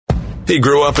He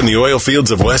grew up in the oil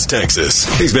fields of West Texas.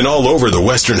 He's been all over the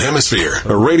Western Hemisphere,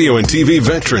 a radio and TV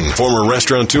veteran, former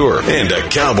restaurateur, and a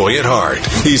cowboy at heart.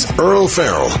 He's Earl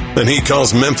Farrell, and he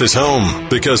calls Memphis home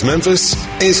because Memphis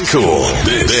is cool.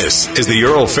 This is the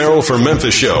Earl Farrell for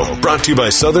Memphis Show, brought to you by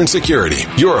Southern Security,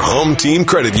 your home team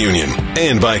credit union,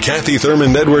 and by Kathy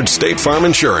Thurman Edwards State Farm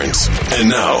Insurance. And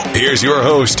now, here's your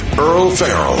host, Earl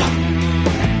Farrell.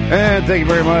 And thank you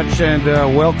very much, and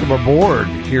welcome aboard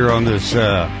here on this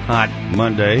hot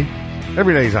Monday.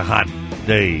 Every day is a hot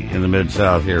day in the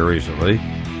Mid-South here recently.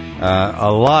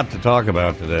 A lot to talk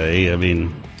about today. I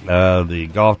mean, the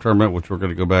golf tournament, which we're going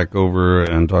to go back over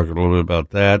and talk a little bit about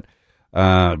that.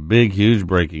 Big, huge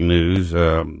breaking news.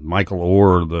 Michael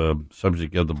Orr, the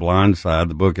subject of The Blind Side,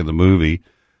 the book and the movie,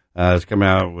 has come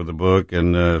out with a book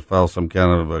and filed some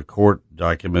kind of a court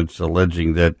documents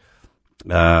alleging that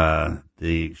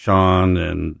the Sean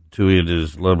and Tui and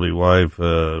his lovely wife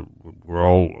were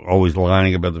always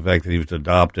lying about the fact that he was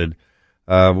adopted.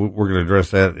 We're going to address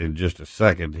that in just a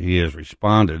second. He has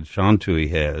responded, Sean Tui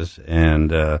has, and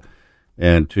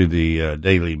to the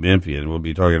Daily Memphian. We'll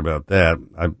be talking about that.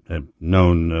 I've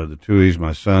known the Tuis.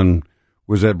 My son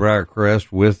was at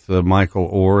Briarcrest with Michael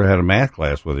Orr, had a math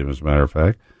class with him, as a matter of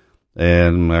fact.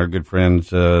 And our good friends,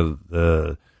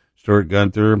 Stuart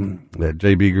Gunther, that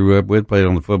JB grew up with, played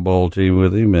on the football team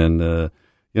with him, and,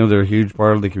 they're a huge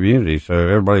part of the community. So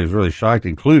everybody was really shocked,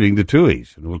 including the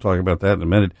Tuis. And we'll talk about that in a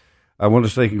minute. I want to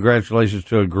say congratulations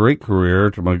to a great career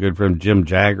to my good friend Jim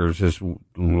Jaggers. His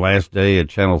last day at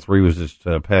Channel 3 was this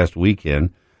past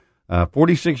weekend.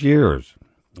 46 years.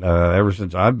 Ever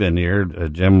since I've been here,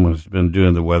 Jim has been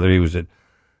doing the weather. He was at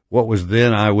what was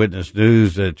then Eyewitness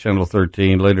News at Channel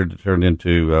 13, later turned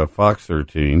into Fox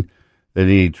 13. Then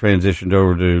he transitioned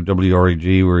over to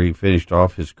WREG, where he finished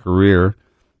off his career.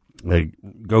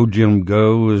 Go Jim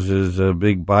Go was his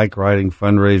big bike riding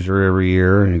fundraiser every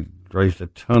year. He raised a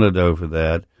ton of dough for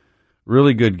that.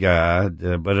 Really good guy,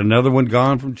 but another one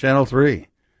gone from Channel 3.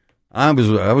 I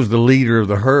was the leader of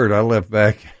the herd. I left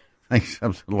back, I think,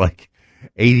 something like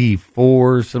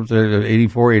 84,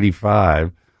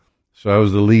 85. So I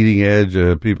was the leading edge.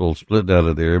 People split out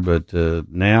of there, but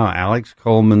now Alex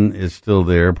Coleman is still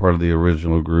there, part of the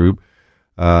original group.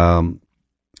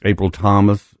 April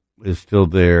Thomas is still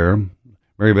there.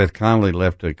 Mary Beth Conley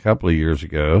left a couple of years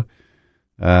ago.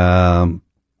 Trying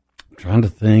to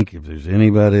think if there's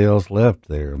anybody else left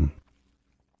there. And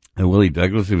Willie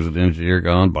Douglas, who was an engineer,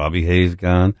 gone. Bobby Hayes,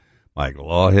 gone. Mike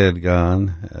Lawhead,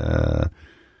 gone.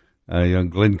 Young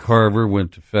Glenn Carver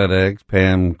went to FedEx.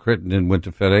 Pam Crittenden went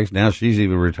to FedEx. Now she's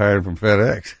even retired from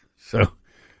FedEx. So,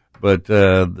 but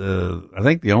I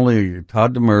think the only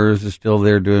Todd Demers is still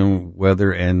there doing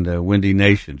weather, and Wendy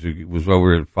Nations, who was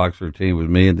over at Fox 13 with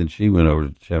me, and then she went over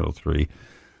to Channel 3.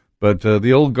 But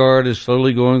the old guard is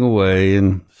slowly going away,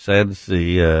 and sad to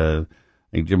see. I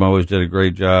think Jim always did a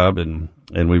great job, and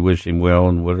we wish him well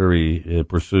in whatever he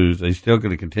pursues. He's still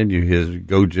going to continue his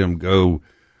Go Jim Go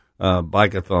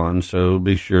bike-a-thon, so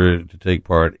be sure to take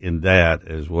part in that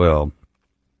as well.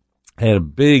 Had a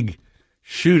big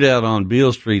shootout on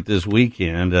Beale Street this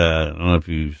weekend. I don't know if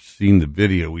you've seen the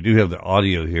video. We do have the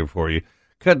audio here for you.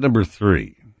 Cut number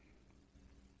 3.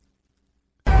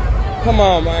 Come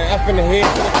on, man. I finna hit.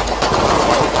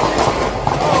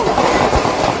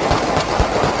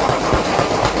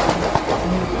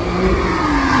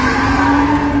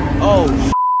 Oh,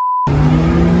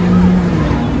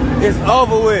 it's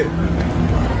over with.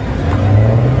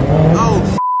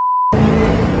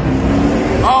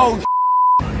 Oh,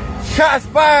 shots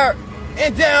fired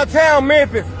in downtown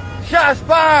Memphis. Shots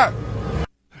fired.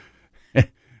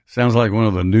 Sounds like one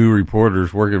of the new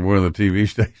reporters working at one of the TV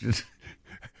stations.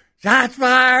 Shots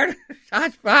fired.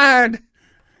 Shots fired.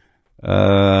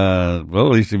 Well,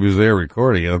 at least he was there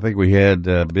recording. I think we had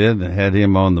had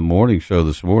him on the morning show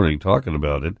this morning talking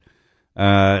about it.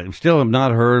 Still have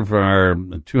not heard from our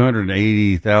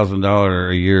 $280,000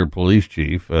 a year police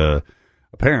chief.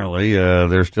 Apparently,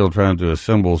 they're still trying to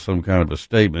assemble some kind of a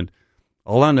statement.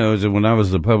 All I know is that when I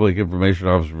was the public information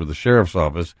officer for the sheriff's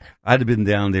office, I'd have been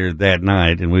down there that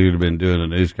night, and we would have been doing a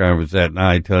news conference that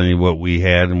night telling you what we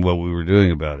had and what we were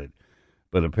doing about it.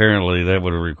 But apparently that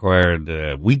would have required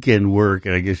weekend work,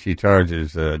 and I guess she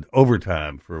charges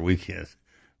overtime for weekends.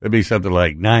 That'd be something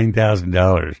like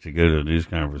 $9,000 to go to a news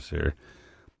conference here.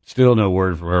 Still no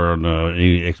word from her on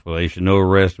any explanation. No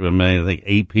arrest have been made. I think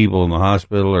 8 people in the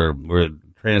hospital were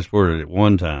transported at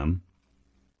one time.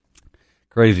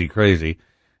 Crazy, crazy.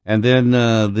 And then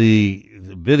the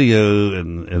video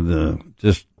and the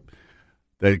just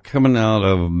that coming out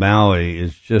of Maui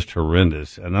is just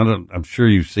horrendous. And I'm sure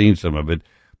you've seen some of it.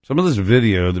 some of this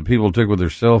video that people took with their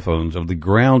cell phones of the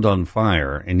ground on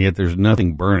fire, and yet there's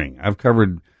nothing burning. I've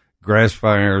covered grass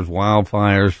fires,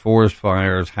 wildfires, forest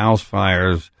fires, house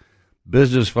fires,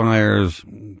 business fires,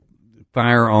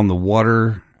 fire on the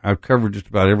water. I've covered just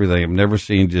about everything. I've never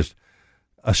seen just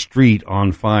a street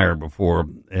on fire before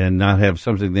and not have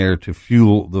something there to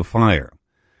fuel the fire.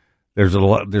 There's a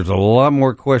lot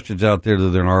more questions out there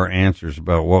than there are answers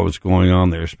about what was going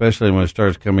on there, especially when it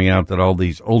starts coming out that all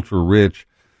these ultra-rich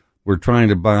were trying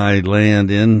to buy land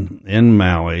in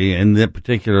Maui, in that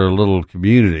particular little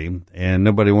community, and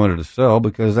nobody wanted to sell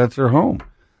because that's their home.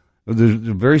 There's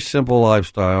a very simple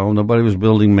lifestyle. Nobody was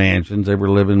building mansions. They were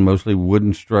living mostly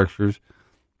wooden structures.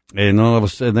 And all of a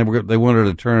sudden, they wanted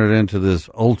to turn it into this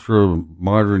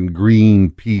ultra-modern green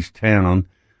peace town,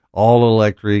 all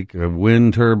electric,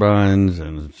 wind turbines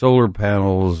and solar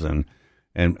panels, and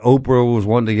Oprah was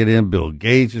wanting to get in, Bill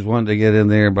Gates was wanting to get in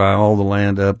there and buy all the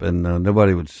land up, and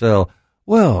nobody would sell.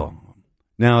 Well,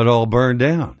 now it all burned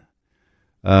down.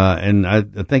 And I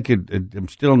think I'm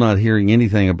still not hearing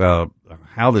anything about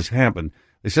how this happened.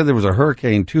 They said there was a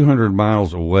hurricane 200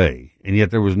 miles away, and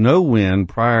yet there was no wind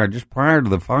prior to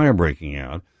the fire breaking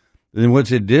out. And then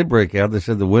once it did break out, they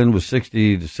said the wind was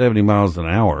 60 to 70 miles an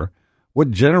hour. What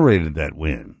generated that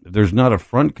wind? If there's not a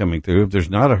front coming through, if there's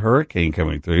not a hurricane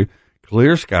coming through,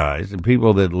 clear skies, and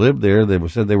people that lived there,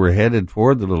 said they were headed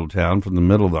toward the little town from the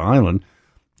middle of the island,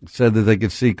 said that they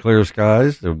could see clear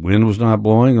skies, the wind was not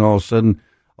blowing, and all of a sudden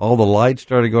all the lights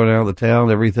started going out of the town.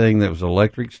 Everything that was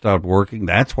electric stopped working.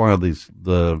 That's why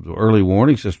the early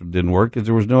warning system didn't work, because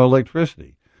there was no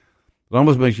electricity. It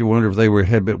almost makes you wonder if they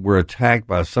were attacked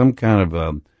by some kind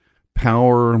of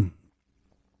power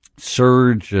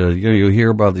surge. You hear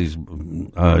about these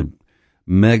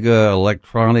mega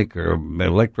electronic or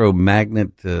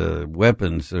electromagnet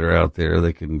weapons that are out there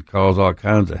that can cause all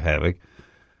kinds of havoc.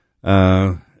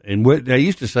 And what they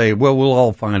used to say, well, we'll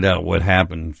all find out what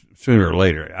happened sooner or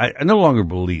later. I no longer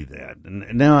believe that.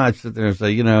 And now I sit there and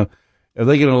say, are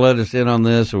they going to let us in on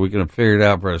this, or are we going to figure it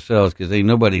out for ourselves? Because ain't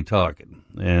nobody talking.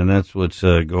 And that's what's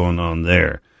going on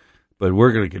there. But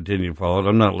we're going to continue to follow it.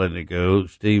 I'm not letting it go.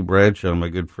 Steve Bradshaw, my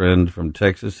good friend from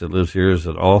Texas that lives here as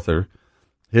an author,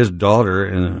 his daughter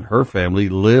and her family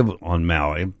live on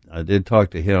Maui. I did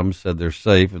talk to him, said they're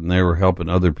safe, and they were helping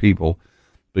other people,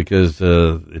 because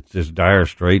it's just dire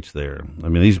straits there. I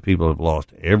mean, these people have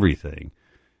lost everything.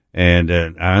 And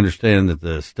I understand that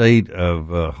the state of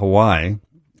Hawaii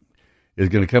is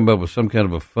going to come up with some kind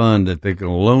of a fund that they can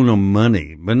loan them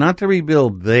money, but not to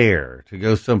rebuild there, to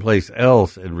go someplace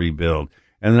else and rebuild.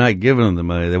 And they're not giving them the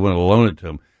money. They want to loan it to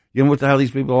them. You know how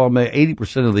these people all make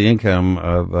 80% of the income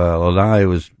of Lanai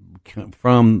was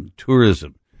from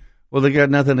tourism. Well, they got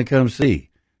nothing to come see.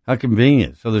 How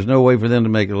convenient. So there's no way for them to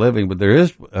make a living, but there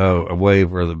is a way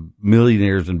for the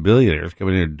millionaires and billionaires come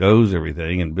in here and doze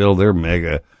everything and build their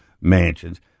mega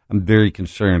mansions. I'm very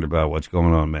concerned about what's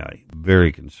going on in Maui.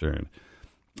 Very concerned.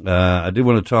 I do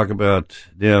want to talk about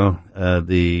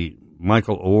the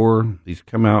Michael Orr. He's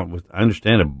come out with, I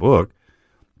understand, a book,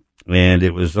 and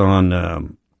it was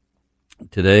on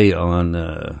today on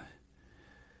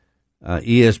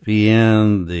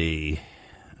ESPN. The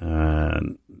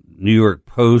New York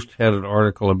Post had an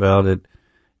article about it,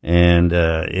 and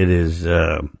it is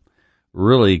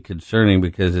really concerning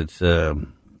because it's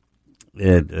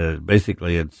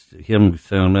basically it's him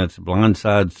saying that's a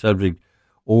blindside subject,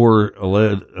 or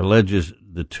alleges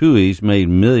the Tuohys made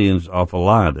millions off a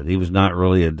lie, that he was not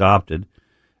really adopted,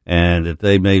 and that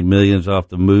they made millions off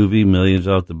the movie, millions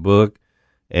off the book,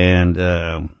 and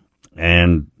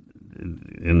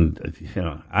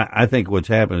I think what's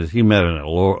happened is he met a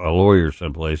lawyer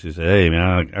someplace. He said, "Hey,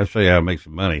 man, I'll show you how to make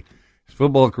some money." His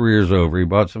football career is over. He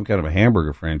bought some kind of a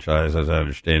hamburger franchise, as I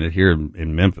understand it, here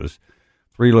in Memphis.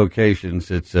 3 locations.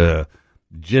 It's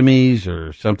Jimmy's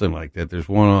or something like that. There's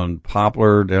one on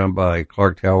Poplar down by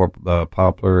Clark Tower,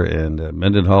 Poplar, and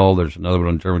Mendenhall. There's another one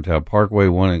on Germantown Parkway,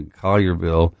 one in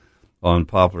Collierville on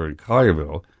Poplar and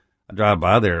Collierville. I drive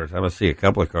by there. I see a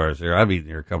couple of cars there. I've eaten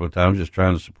there a couple of times just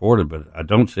trying to support it, but I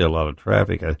don't see a lot of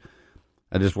traffic. I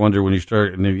just wonder when you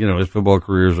start, his football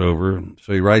career is over.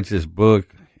 So he writes this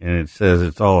book, and it says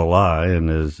it's all a lie, and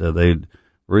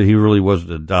he really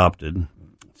wasn't adopted.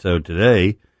 So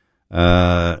today,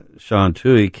 Sean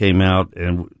Tuohy came out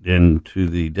and into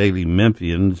the Daily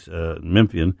Memphian,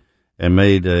 and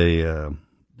did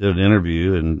an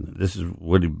interview, and this is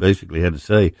what he basically had to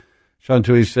say. Sean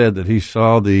Tuohy said that he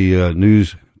saw the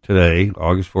news today,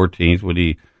 August 14th, when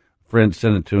a friend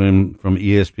sent it to him from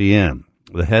ESPN.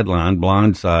 The headline,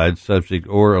 "Blindside subject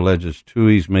or alleges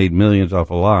Tuohy's made millions off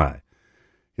a lie."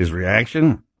 His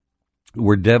reaction?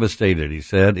 We're devastated, he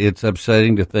said. It's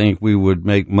upsetting to think we would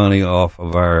make money off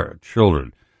of our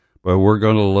children, but we're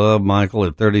going to love Michael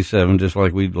at 37 just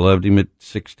like we loved him at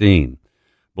 16.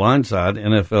 Blindside,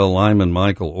 NFL lineman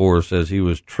Michael Orr says he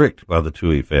was tricked by the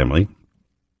Tuohy family.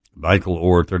 Michael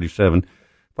Orr, 37,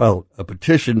 filed a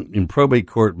petition in probate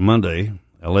court Monday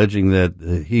alleging that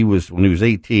when he was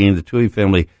 18, the Tuohy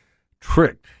family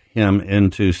tricked him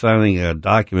into signing a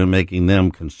document making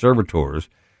them conservators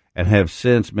and have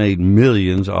since made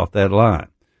millions off that lie.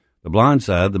 The Blind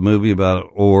Side, the movie about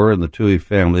Orr and the Tuohy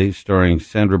family, starring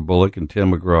Sandra Bullock and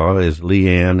Tim McGraw as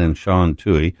Leanne and Sean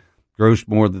Tuohy, grossed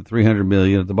more than $300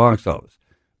 million at the box office.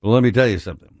 But let me tell you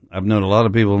something. I've known a lot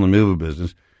of people in the movie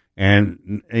business,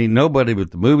 and ain't nobody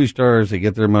but the movie stars. They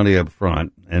get their money up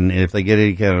front, and if they get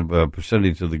any kind of a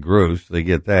percentage of the gross, they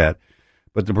get that.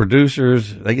 But the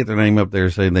producers, they get their name up there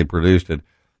saying they produced it.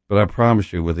 But I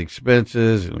promise you, with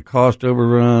expenses and cost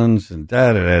overruns and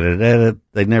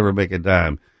they never make a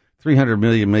dime. $300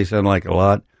 million may sound like a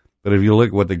lot, but if you look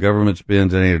at what the government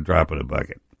spends, it ain't a drop in a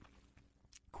bucket.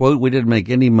 Quote, we didn't make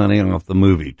any money off the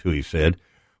movie, Tuohy said.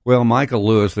 Well, Michael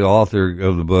Lewis, the author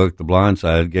of the book, The Blind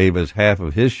Side, gave us half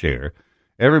of his share.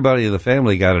 Everybody in the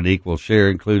family got an equal share,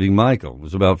 including Michael. It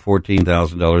was about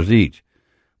 $14,000 each.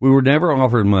 We were never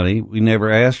offered money. We never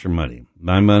asked for money.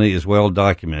 My money is well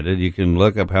documented. You can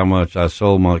look up how much I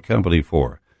sold my company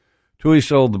for. Tuohy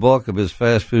sold the bulk of his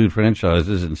fast food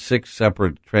franchises in 6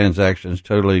 separate transactions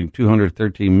totaling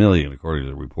 $213 million, according to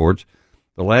the reports.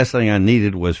 The last thing I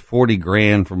needed was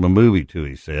 $40,000 from a movie,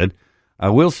 Tuohy said. I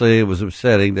will say it was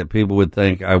upsetting that people would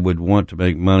think I would want to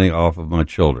make money off of my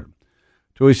children.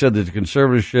 Tuohy said that the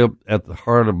conservatorship at the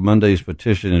heart of Monday's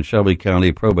petition in Shelby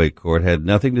County Probate Court had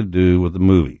nothing to do with the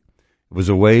movie. It was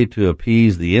a way to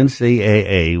appease the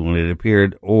NCAA when it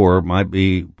appeared Orr might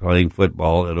be playing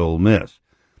football at Ole Miss.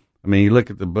 I mean, you look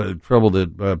at the trouble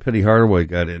that Penny Hardaway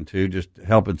got into just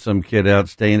helping some kid out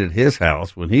staying at his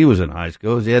house when he was in high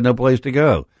school because he had no place to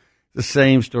go. The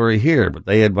same story here, but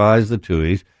they advised the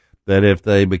Tuohys that if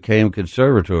they became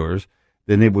conservators,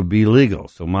 then it would be legal.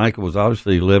 So Michael was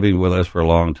obviously living with us for a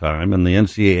long time, and the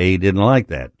NCAA didn't like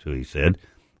that, Tuohy said.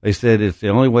 They said it's the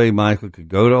only way Michael could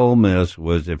go to Ole Miss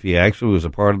was if he actually was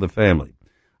a part of the family.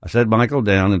 I sat Michael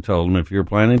down and told him, if you're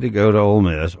planning to go to Ole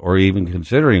Miss or even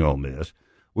considering Ole Miss,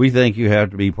 we think you have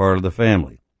to be part of the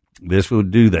family. This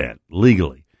would do that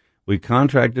legally. We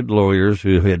contracted lawyers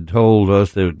who had told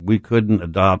us that we couldn't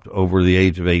adopt over the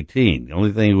age of 18. The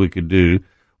only thing we could do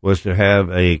was to have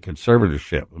a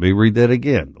conservatorship. Let me read that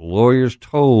again. The lawyers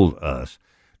told us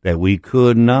that we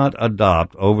could not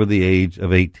adopt over the age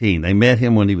of 18. They met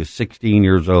him when he was 16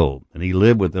 years old, and he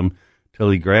lived with them till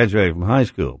he graduated from high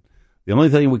school. The only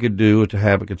thing we could do was to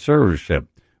have a conservatorship.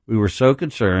 We were so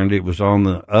concerned it was on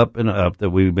the up and up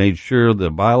that we made sure the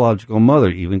biological mother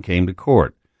even came to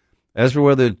court. As for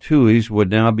whether the Tuohys would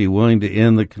now be willing to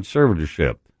end the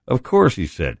conservatorship, of course, he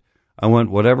said. I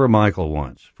want whatever Michael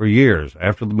wants. For years,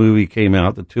 after the movie came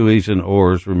out, the Tuohys and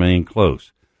Orrs remained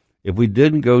close. If we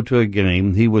didn't go to a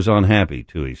game, he was unhappy,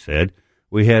 Tuohy said.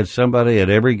 We had somebody at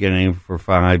every game for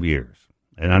 5 years.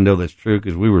 And I know that's true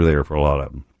because we were there for a lot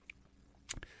of them.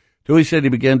 Tuohy said he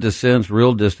began to sense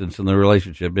real distance in the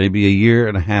relationship maybe a year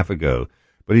and a half ago,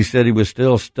 but he said he was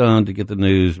still stunned to get the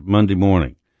news Monday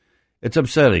morning. It's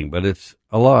upsetting, but it's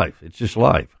a life. It's just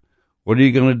life. What are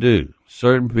you going to do?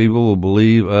 Certain people will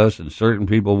believe us and certain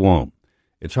people won't.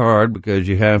 It's hard because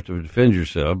you have to defend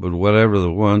yourself, but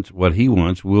what he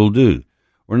wants, we'll do.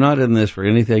 We're not in this for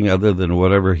anything other than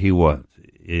whatever he wants.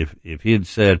 If he had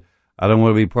said, I don't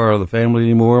want to be part of the family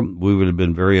anymore, we would have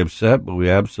been very upset, but we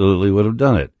absolutely would have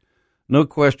done it. No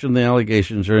question the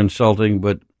allegations are insulting,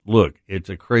 but look, it's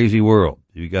a crazy world.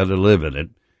 You got to live in it,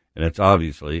 and it's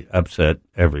obviously upset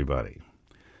everybody.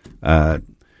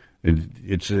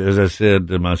 It's as I said,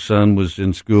 my son was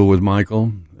in school with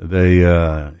Michael. He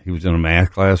was in a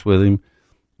math class with him.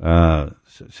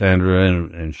 Sandra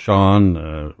and Sean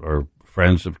are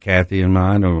friends of Kathy and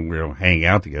mine, and we don't hang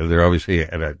out together. They're obviously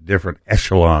at a different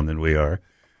echelon than we are,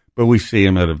 but we see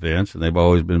them at events, and they've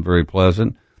always been very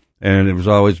pleasant. And it was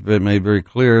always been made very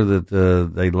clear that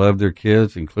they loved their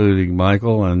kids, including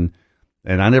Michael, and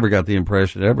I never got the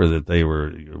impression ever that they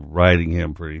were writing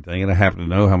him for anything. And I happen to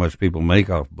know how much people make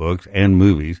off books and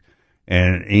movies,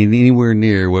 and ain't anywhere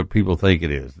near what people think it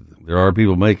is. There are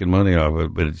people making money off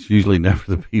it, but it's usually never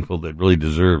the people that really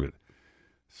deserve it.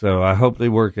 So I hope they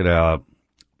work it out.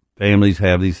 Families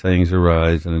have these things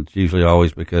arise, and it's usually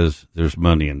always because there's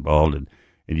money involved, and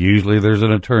usually there's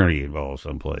an attorney involved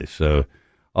someplace. So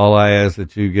all I ask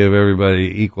that you give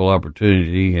everybody equal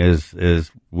opportunity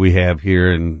as we have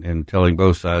here in telling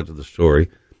both sides of the story.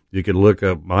 You can look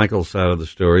up Michael's side of the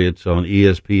story. It's on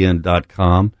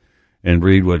ESPN.com and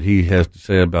read what he has to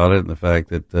say about it and the fact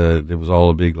that it was all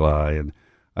a big lie. And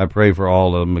I pray for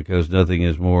all of them because nothing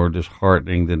is more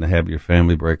disheartening than to have your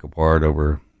family break apart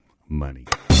over money.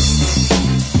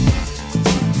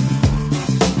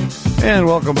 And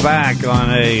welcome back on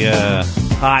a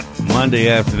hot Monday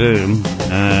afternoon.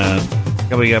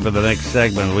 Coming up in the next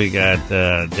segment, we got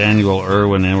Daniel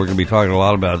Erwin, and we're going to be talking a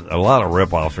lot of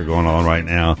rip-offs are going on right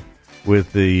now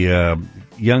with the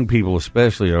young people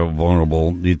especially are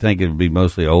vulnerable. You'd think it would be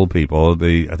mostly old people.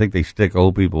 I think they stick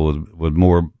old people with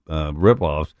more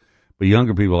rip-offs, but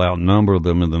younger people outnumber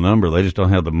them in the number. They just don't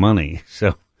have the money.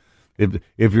 So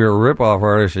if you're a rip-off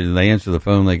artist and they answer the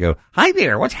phone, they go, "Hi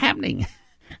there, what's happening?"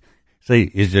 Say,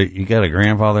 you got a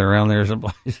grandfather around there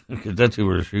someplace? Because that's who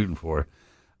we're shooting for.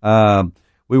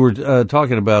 We were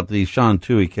talking about the Sean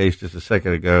Tuohy case just a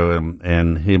second ago,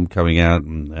 and him coming out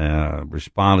and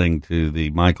responding to the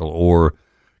Michael Orr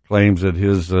claims that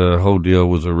his whole deal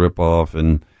was a ripoff,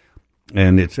 and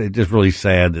it's just really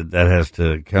sad that has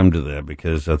to come to that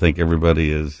because I think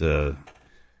everybody.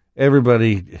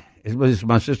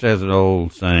 My sister has an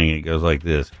old saying. It goes like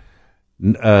this: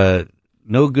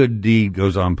 no good deed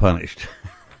goes unpunished.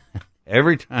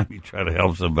 Every time you try to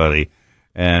help somebody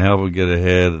and help them get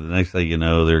ahead, the next thing you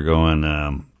know, they're going,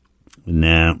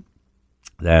 nah,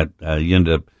 that you end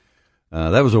up,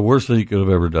 that was the worst thing you could have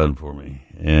ever done for me.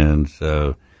 And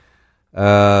so,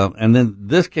 and then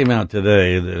this came out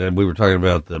today, that we were talking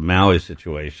about the Maui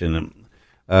situation.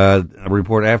 A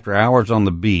report after hours on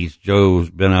the beach, Joe's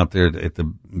been out there at the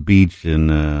beach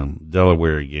in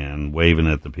Delaware again, waving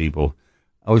at the people.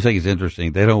 I always think it's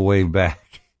interesting. They don't wave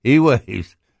back. He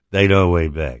waves. They don't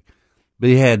wave back. But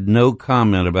he had no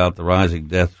comment about the rising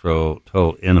death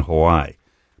toll in Hawaii.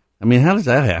 I mean, how does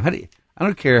that happen? I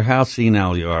don't care how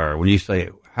senile you are. When you say,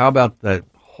 how about that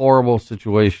horrible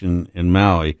situation in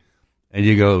Maui? And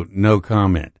you go, no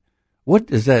comment. What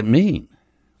does that mean?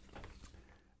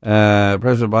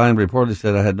 President Biden reportedly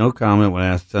said, I had no comment when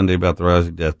asked Sunday about the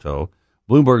rising death toll.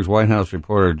 Bloomberg's White House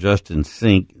reporter Justin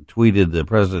Sink tweeted the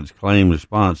president's claim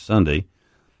response Sunday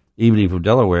evening from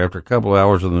Delaware after a couple of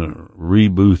hours on the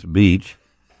Rebooth Beach.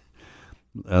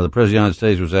 The president of the United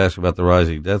States was asked about the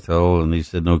rising death toll, and he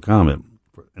said no comment.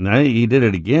 And he did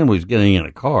it again when he was getting in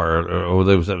a car, or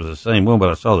that was the same one, but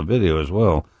I saw the video as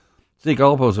well. Sink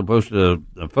also posted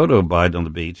a photo of Biden on the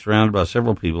beach, surrounded by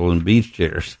several people in beach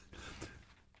chairs.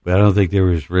 But I don't think they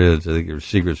were his friends. I think they were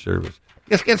Secret Service.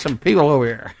 Let's get some people over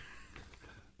here.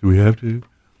 Do we have to?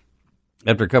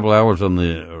 After a couple hours on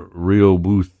the Rio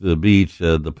Booth beach,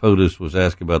 the POTUS was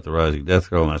asked about the rising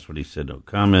death toll, and that's what he said, no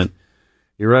comment.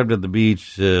 He arrived at the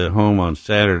beach home on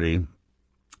Saturday.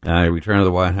 He returned to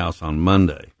the White House on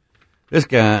Monday. This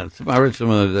guy, I read some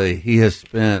other day, he has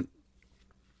spent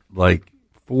like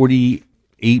 48%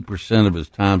 of his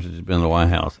time since he's been in the White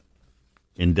House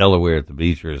in Delaware at the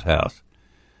beach or his house.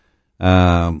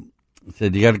 He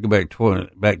said, you got to go back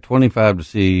 25 to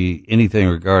see anything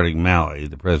regarding Maui.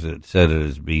 The president said at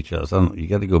his beach house. You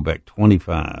got to go back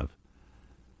 25.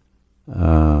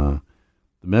 The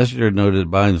messenger noted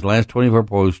Biden's last 24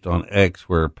 posts on X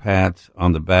were pats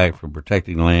on the back for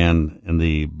protecting land and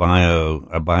the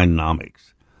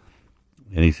Bidenomics.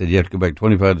 And he said, you have to go back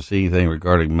 25 to see anything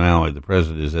regarding Maui. The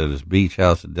president is at his beach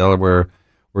house in Delaware,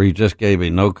 where he just gave a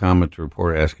no comment to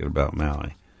report asking about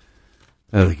Maui.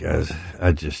 Other guys,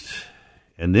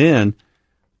 and then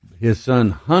his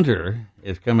son Hunter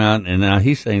has come out, and now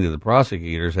he's saying that the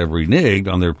prosecutors have reneged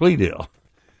on their plea deal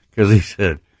because he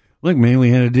said, look, man, we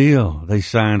had a deal. They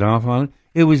signed off on it.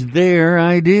 It was their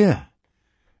idea.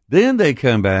 Then they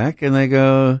come back and they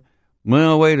go,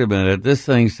 well, wait a minute. This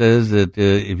thing says that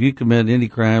if you commit any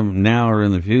crime now or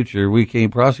in the future, we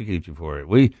can't prosecute you for it.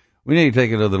 We need to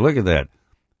take another look at that.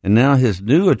 And now his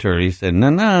new attorney said,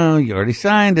 no, you already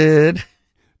signed it.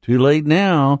 Too late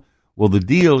now. Well, the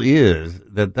deal is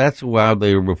that's why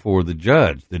they were before the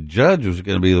judge. The judge was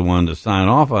going to be the one to sign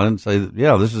off on it and say,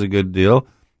 yeah, this is a good deal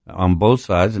on both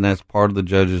sides, and that's part of the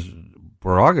judge's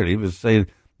prerogative is saying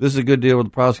this is a good deal with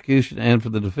the prosecution and for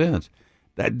the defense.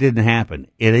 That didn't happen.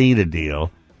 It ain't a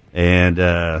deal, and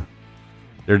they're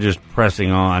just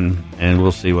pressing on, and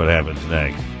we'll see what happens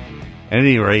next. At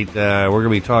any rate, we're going to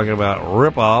be talking about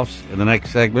rip-offs in the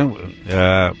next segment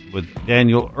with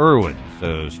Daniel Erwin.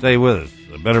 So stay with us.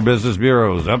 The Better Business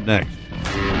Bureau is up next.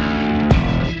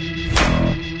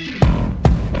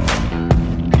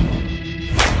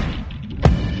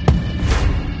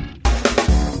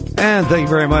 And thank you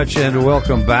very much, and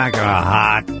welcome back on a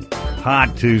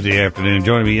hot Tuesday afternoon.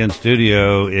 Joining me in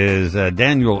studio is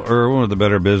Daniel Erwin of the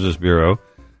Better Business Bureau.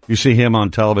 You see him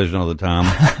on television all the time.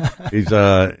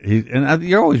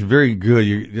 You're always very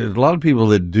good. There's a lot of people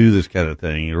that do this kind of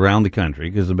thing around the country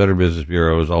because the Better Business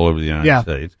Bureau is all over the United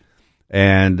States.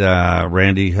 And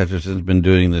Randy Hutcherson's been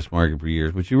doing this market for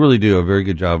years, but you really do a very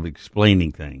good job of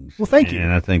explaining things. Well, thank you.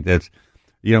 And I think that's,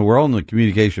 we're all in the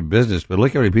communication business, but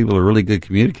look how many people are really good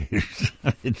communicators.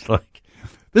 It's like,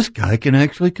 this guy can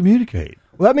actually communicate.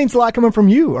 Well, that means a lot coming from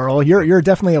you, Earl. You're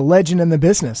definitely a legend in the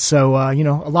business. So, a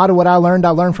lot of what I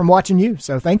learned from watching you.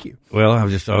 So thank you. Well, I've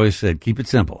just always said, keep it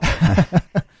simple.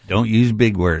 Don't use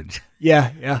big words.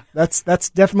 Yeah. That's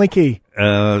definitely key.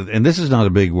 And this is not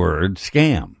a big word,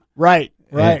 scam. Right.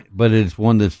 But it's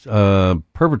one that's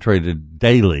perpetrated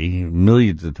daily,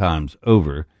 millions of times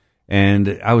over.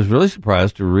 And I was really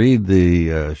surprised to read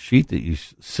the sheet that you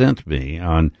sent me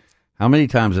on how many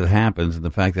times it happens, and the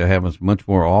fact that it happens much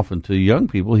more often to young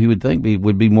people. He would think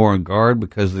would be more on guard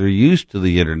because they're used to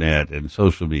the internet and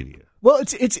social media. Well,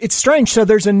 it's strange. So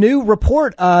there's a new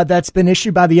report that's been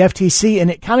issued by the FTC,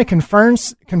 and it kind of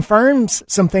confirms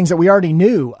some things that we already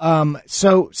knew.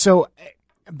 So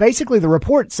basically, the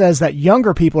report says that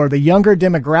younger people, or the younger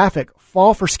demographic,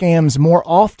 fall for scams more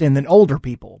often than older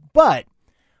people. But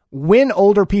when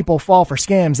older people fall for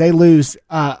scams, they lose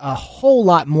a whole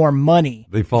lot more money.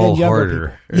 They fall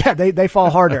harder. Yeah, they fall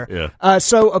harder.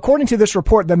 So according to this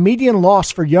report, the median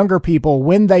loss for younger people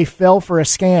when they fell for a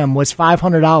scam was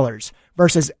 $500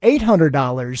 versus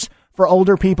 $800 for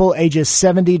older people ages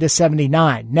 70 to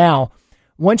 79. Now,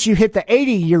 once you hit the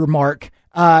 80-year mark,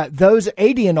 those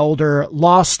 80 and older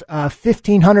lost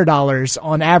 $1,500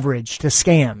 on average to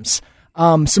scams.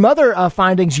 Some other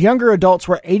findings: younger adults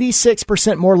were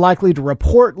 86% more likely to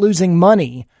report losing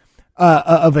money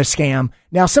of a scam.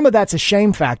 Now, some of that's a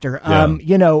shame factor.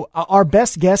 Our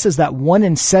best guess is that 1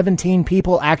 in 17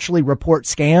 people actually report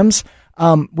scams.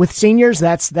 With seniors,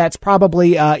 that's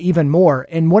probably even more.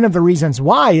 And one of the reasons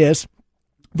why is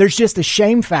there's just a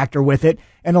shame factor with it.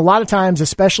 And a lot of times,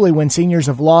 especially when seniors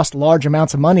have lost large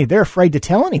amounts of money, they're afraid to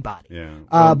tell anybody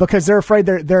because they're afraid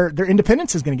their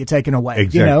independence is going to get taken away.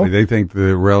 Exactly. They think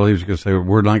the relatives are going to say,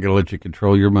 we're not going to let you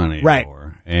control your money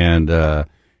anymore. And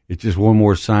it's just one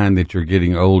more sign that you're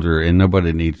getting older, and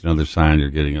nobody needs another sign you're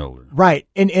getting older. Right.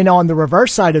 And on the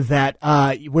reverse side of that,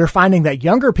 we're finding that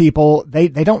younger people, they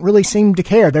don't really seem to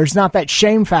care. There's not that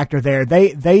shame factor there.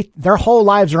 Their whole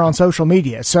lives are on social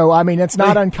media. So, I mean, it's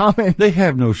not uncommon. They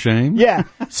have no shame. Yeah.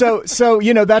 So,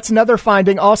 that's another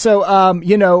finding. Also,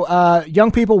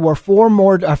 young people were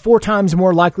four times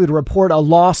more likely to report a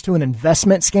loss to an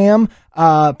investment scam,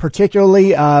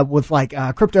 particularly, with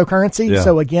cryptocurrency. Yeah.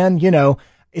 So again,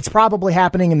 it's probably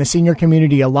happening in the senior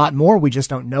community a lot more. We just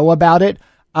don't know about it.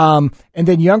 And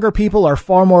then younger people are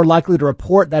far more likely to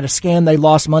report that a scam they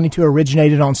lost money to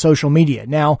originated on social media.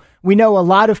 Now, we know a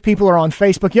lot of people are on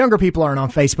Facebook. Younger people aren't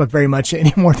on Facebook very much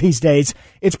anymore these days.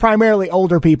 It's primarily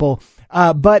older people.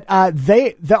 But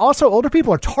also older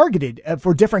people are targeted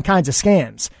for different kinds of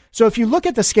scams. So if you look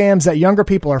at the scams that younger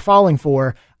people are falling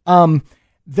for,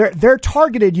 they're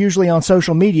targeted usually on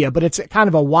social media, but it's kind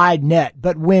of a wide net.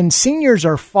 But when seniors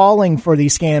are falling for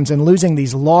these scams and losing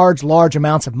these large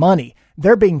amounts of money,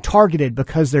 they're being targeted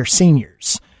because they're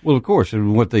seniors. Well, of course,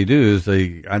 and what they do is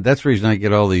that's the reason I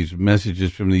get all these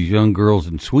messages from these young girls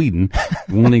in Sweden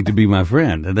wanting to be my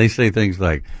friend. And they say things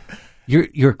like,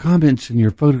 your comments and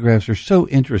your photographs are so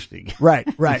interesting.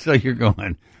 Right. So you're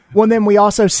going. Well, then we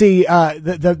also see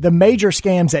the major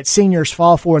scams that seniors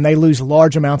fall for and they lose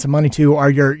large amounts of money to are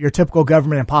your typical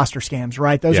government imposter scams,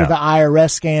 right? Those are the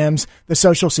IRS scams, the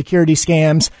Social Security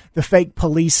scams, the fake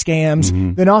police scams.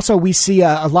 Mm-hmm. Then also we see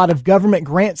a lot of government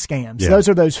grant scams. Yeah. Those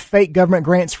are those fake government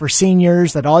grants for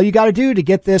seniors that all you got to do to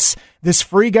get this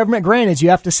free government grant is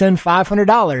you have to send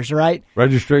 $500, right?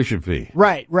 Registration fee.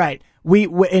 Right.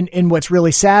 And what's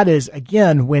really sad is,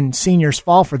 again, when seniors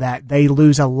fall for that, they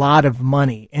lose a lot of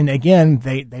money. And again,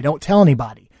 they don't tell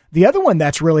anybody. The other one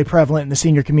that's really prevalent in the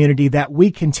senior community that we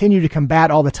continue to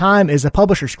combat all the time is the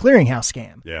Publishers Clearinghouse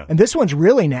scam. Yeah. And this one's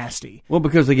really nasty. Well,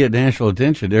 because they get national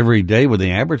attention every day when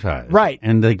they advertise. Right.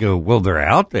 And they go, well, they're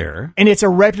out there. And it's a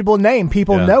reputable name.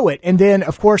 People know it. And then,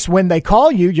 of course, when they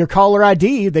call you, your caller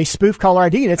ID, they spoof caller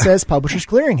ID and it says Publishers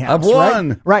Clearinghouse. I've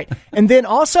won. Right. And then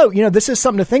also, this is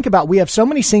something to think about. We have so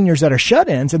many seniors that are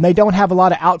shut-ins and they don't have a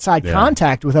lot of outside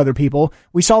contact with other people.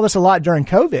 We saw this a lot during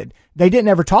COVID. They didn't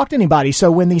ever talk to anybody. So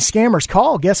when these scammers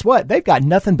call, guess what? They've got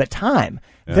nothing but time.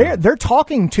 Yeah. They're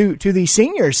talking to these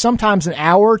seniors sometimes an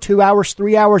hour, 2 hours,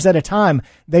 3 hours at a time.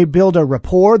 They build a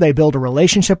rapport. They build a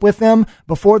relationship with them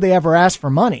before they ever ask for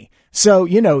money. So,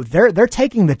 they're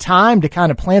taking the time to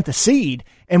kind of plant the seed.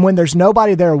 And when there's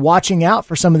nobody there watching out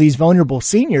for some of these vulnerable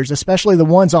seniors, especially the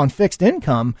ones on fixed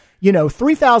income,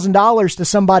 $3,000 to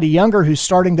somebody younger who's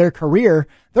starting their career,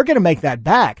 they're going to make that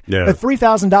back. Yeah. But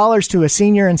 $3,000 to a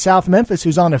senior in South Memphis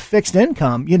who's on a fixed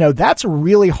income, that's a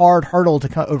really hard hurdle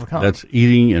to overcome. That's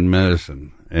eating and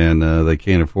medicine, and they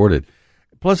can't afford it.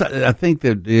 Plus, I think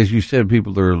that, as you said,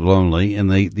 people are lonely,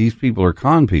 and these people are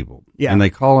con people. Yeah. And they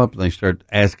call up and they start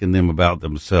asking them about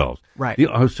themselves. Right.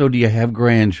 So do you have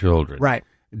grandchildren? Right.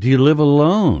 Do you live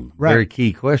alone? Right. Very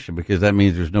key question, because that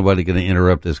means there's nobody going to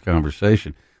interrupt this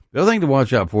conversation. The other thing to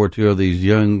watch out for, too, are these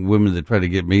young women that try to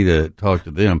get me to talk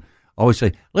to them. I always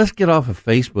say, let's get off of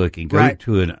Facebook and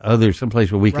go to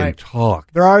someplace where we can talk.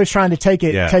 They're always trying to take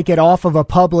it off of a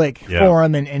public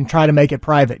forum and try to make it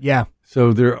private. Yeah.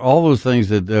 So there are all those things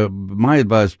that my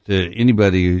advice to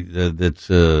anybody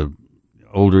that's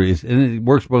older is, and it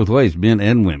works both ways, men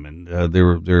and women.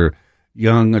 They're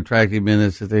young, attractive men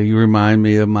that sit there. You remind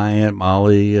me of my Aunt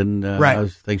Molly, and I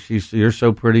think you're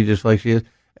so pretty, just like she is.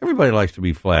 Everybody likes to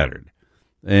be flattered,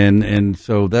 and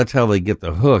so that's how they get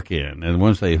the hook in. And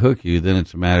once they hook you, then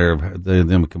it's a matter of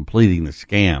them completing the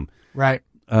scam. Right.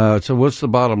 So what's the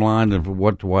bottom line of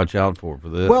what to watch out for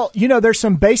this? Well, there's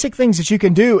some basic things that you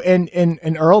can do, and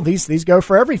Earl, these go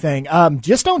for everything.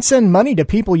 Just don't send money to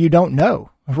people you don't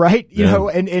know, right? You know,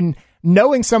 and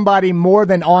knowing somebody more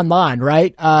than online,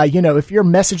 right? If you're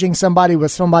messaging somebody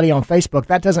with somebody on Facebook,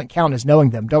 that doesn't count as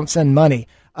knowing them. Don't send money.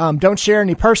 Don't share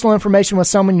any personal information with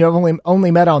someone you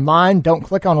only met online. Don't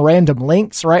click on random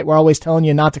links, right? We're always telling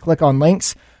you not to click on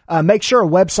links. Make sure a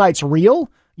website's real.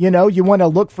 You want to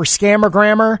look for scammer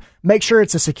grammar. Make sure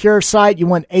it's a secure site. You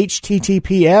want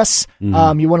HTTPS.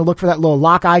 Mm-hmm. You want to look for that little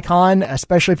lock icon,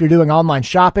 especially if you're doing online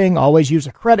shopping. Always use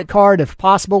a credit card if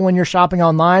possible when you're shopping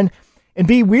online. And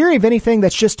be wary of anything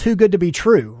that's just too good to be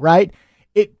true, right?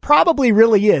 It probably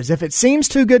really is. If it seems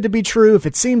too good to be true, if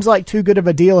it seems like too good of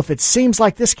a deal, if it seems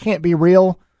like this can't be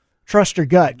real, trust your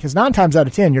gut, because 9 times out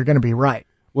of 10, you're going to be right.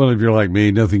 Well, if you're like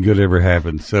me, nothing good ever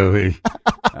happened. So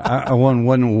I won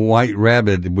one white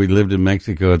rabbit. We lived in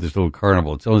Mexico at this little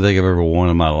carnival. It's the only thing I've ever won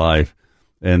in my life.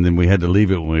 And then we had to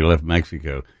leave it when we left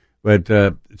Mexico. But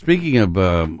speaking of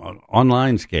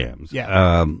online scams,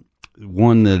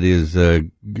 one that is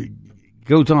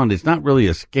goes on, it's not really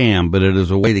a scam, but it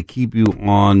is a way to keep you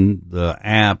on the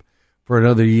app for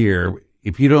another year.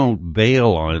 If you don't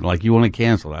bail on it, like you want to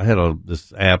cancel it. I had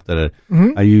this app that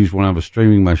I used when I was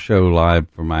streaming my show live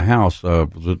from my house.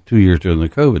 It was 2 years during the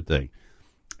COVID thing.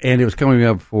 And it was coming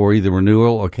up for either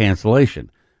renewal or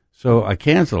cancellation. So I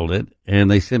canceled it, and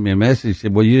they sent me a message,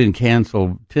 said, well, you didn't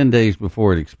cancel 10 days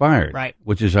before it expired, right?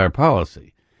 Which is our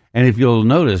policy. And if you'll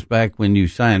notice, back when you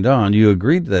signed on, you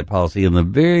agreed to that policy in the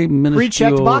very minuscule...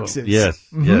 Pre-checked boxes. Yes,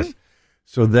 yes.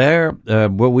 So there,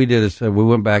 what we did is we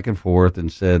went back and forth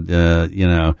and said,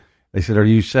 they said, are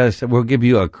you satisfied? We'll give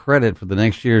you a credit for the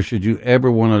next year. Should you ever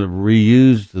want to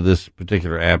reuse this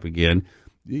particular app again,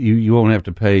 you won't have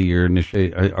to pay your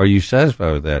initial. Are you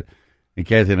satisfied with that? And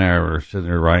Kathy and I were sitting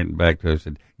there writing back to her and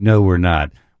said, no, we're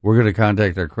not. We're going to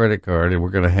contact our credit card and we're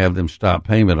going to have them stop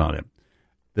payment on it.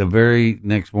 The very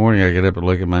next morning, I get up and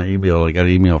look at my email. I got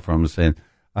an email from them saying,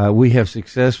 we have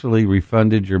successfully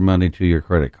refunded your money to your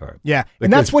credit card. Yeah,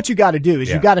 and that's what you got to do is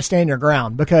you got to stand your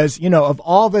ground because, of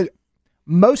all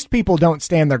most people don't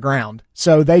stand their ground.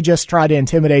 So they just try to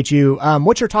intimidate you.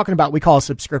 What you're talking about, we call a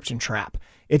subscription trap.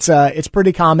 It's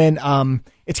pretty common.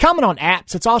 It's common on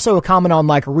apps. It's also common on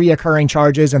like reoccurring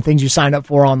charges and things you sign up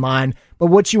for online. But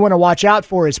what you want to watch out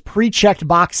for is pre-checked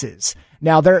boxes.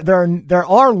 Now, there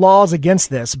are laws against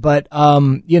this, but,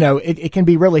 it can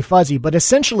be really fuzzy. But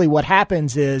essentially what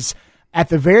happens is at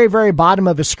the very, very bottom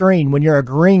of a screen, when you're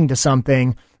agreeing to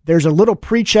something, there's a little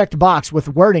pre-checked box with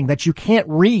wording that you can't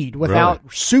read without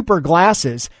super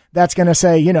glasses that's going to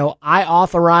say, I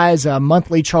authorize a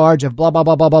monthly charge of blah, blah,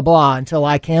 blah, blah, blah, blah until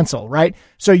I cancel, right?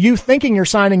 So you thinking you're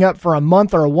signing up for a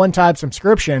month or a one-time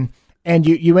subscription, and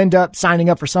you end up signing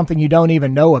up for something you don't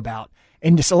even know about.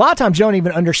 And just a lot of times you don't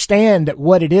even understand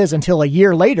what it is until a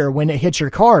year later when it hits your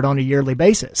card on a yearly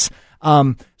basis.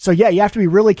 So you have to be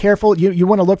really careful. You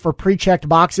want to look for pre-checked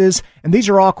boxes, and these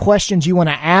are all questions you want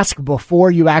to ask before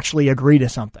you actually agree to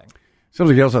something.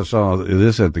 Something else I saw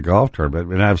this at the golf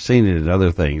tournament, and I've seen it in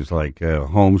other things like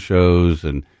home shows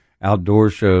and outdoor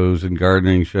shows and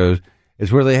gardening shows,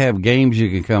 is where they have games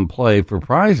you can come play for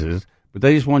prizes, but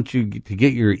they just want you to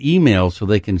get your email so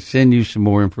they can send you some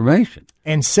more information.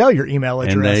 And sell your email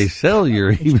address. And they sell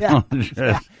your email address.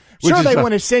 Yeah. Sure, they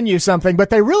want to send you something,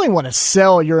 but they really want to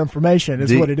sell your information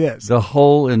is what it is. The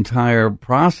whole entire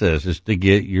process is to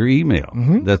get your email.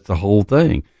 Mm-hmm. That's the whole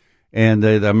thing. And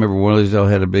I remember one of these, they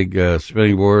had a big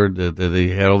spinning board that they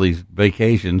had all these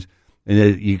vacations,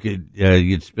 and you could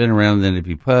you'd spin around. And then if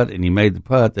you putt and you made the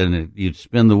putt, then you'd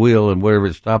spin the wheel, and whatever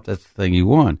it stopped, that's the thing you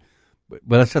won.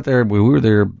 But I sat there. We were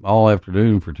there all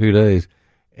afternoon for 2 days,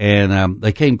 and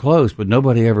they came close, but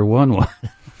nobody ever won one.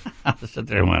 I sat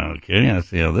there and went, okay, I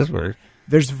see how this works.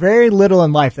 There's very little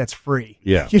in life that's free.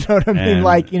 Yeah, you know what I mean.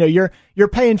 Like you're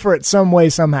paying for it some way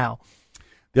somehow.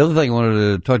 The other thing I wanted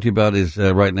to talk to you about is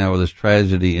right now with this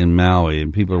tragedy in Maui,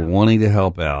 and people are wanting to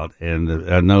help out. And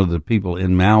I know the people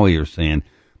in Maui are saying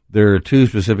there are 2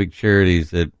 specific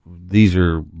charities that these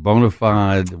are bona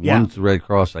fide. Yeah. One's the Red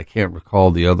Cross. I can't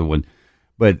recall the other one.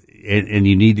 But and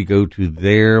you need to go to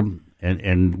there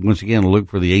and once again look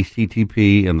for the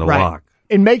HTTP and the lock.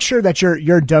 And make sure that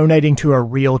you're donating to a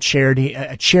real charity,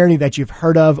 a charity that you've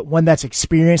heard of, one that's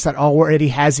experienced, that already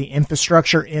has the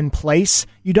infrastructure in place.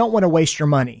 You don't want to waste your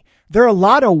money. There are a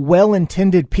lot of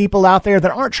well-intended people out there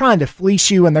that aren't trying to fleece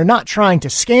you, and they're not trying to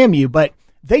scam you, but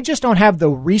they just don't have the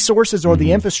resources or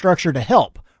the infrastructure to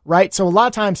help, right? So a lot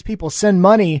of times people send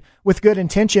money with good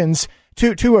intentions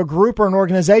to a group or an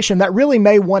organization that really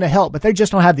may want to help, but they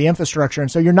just don't have the infrastructure. And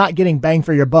so you're not getting bang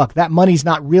for your buck. That money's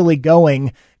not really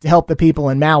going to help the people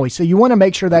in Maui. So you want to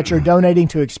make sure that you're donating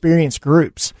to experienced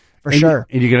groups for sure.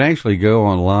 And you can actually go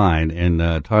online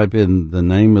and type in the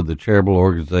name of the charitable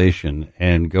organization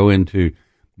and go into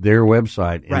their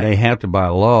website. And they have to, by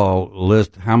law,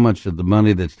 list how much of the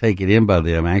money that's taken in by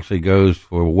them actually goes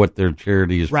for what their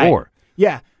charity is for.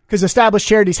 Yeah. Because established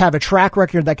charities have a track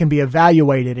record that can be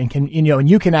evaluated and and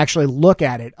you can actually look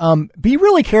at it. Be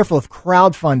really careful of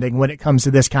crowdfunding when it comes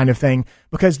to this kind of thing,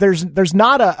 because there's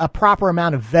not a proper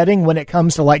amount of vetting when it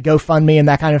comes to like GoFundMe and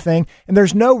that kind of thing. And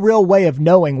there's no real way of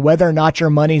knowing whether or not your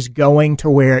money's going to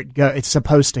where it's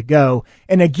supposed to go.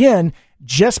 And again,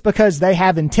 just because they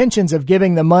have intentions of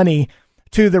giving the money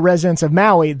to the residents of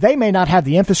Maui, they may not have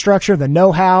the infrastructure, the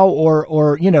know-how,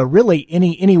 or really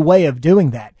any way of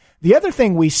doing that. The other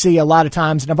thing we see a lot of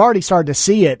times, and I've already started to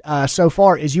see it so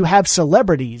far, is you have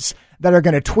celebrities that are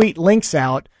going to tweet links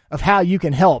out of how you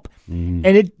can help. And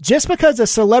it just because a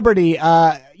celebrity,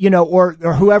 or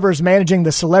whoever's managing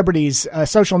the celebrity's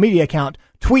social media account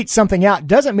tweets something out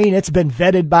doesn't mean it's been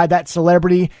vetted by that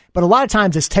celebrity, but a lot of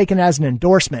times it's taken as an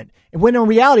endorsement. And when in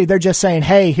reality, they're just saying,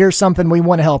 hey, here's something we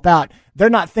want to help out. They're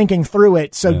not thinking through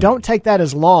it. So don't take that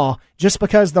as law. Just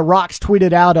because The Rock's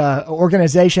tweeted out a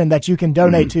organization that you can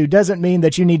donate to doesn't mean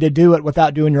that you need to do it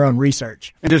without doing your own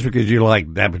research. And just because you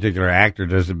like that particular actor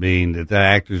doesn't mean that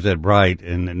actor's that bright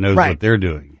and knows what they're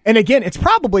doing. And again, it's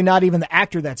probably not even the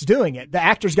actor that's doing it. The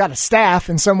actor's got a staff,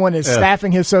 and someone is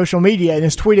staffing his social media and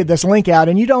has tweeted this link out,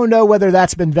 and you don't know whether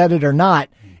that's been vetted or not.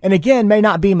 And again, may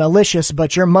not be malicious,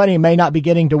 but your money may not be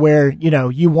getting to where,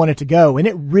 you want it to go. And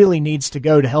it really needs to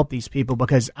go to help these people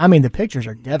because, the pictures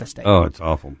are devastating. Oh, it's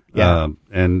awful. Yeah.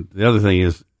 And the other thing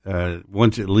is,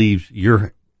 once it leaves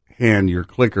your hand, your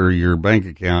clicker, your bank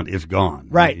account, it's gone.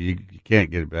 Right. You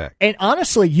can't get it back. And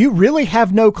honestly, you really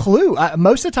have no clue.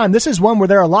 Most of the time, this is one where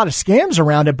there are a lot of scams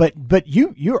around it, but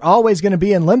you're always going to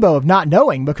be in limbo of not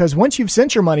knowing, because once you've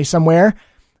sent your money somewhere,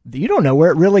 you don't know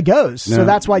where it really goes. No. So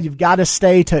that's why you've got to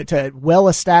stay to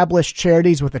well-established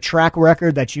charities with a track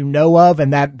record that you know of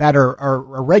and that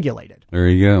are regulated. There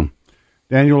you go.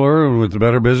 Daniel Erwin with the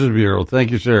Better Business Bureau. Thank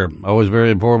you, sir. Always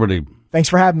very informative. Thanks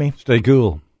for having me. Stay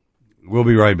cool. We'll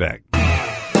be right back. I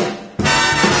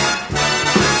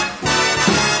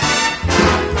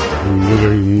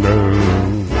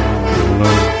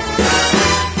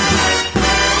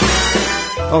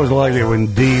always liked it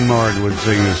when Dean Martin would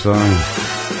sing this song.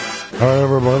 Hi,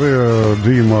 everybody.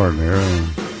 Dean Martin here.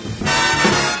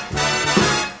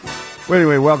 Well,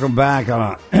 anyway, welcome back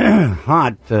on a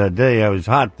hot day. I was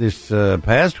hot this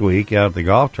past week out at the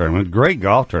golf tournament. Great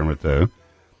golf tournament, though.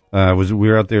 We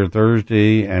were out there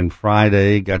Thursday and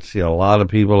Friday. Got to see a lot of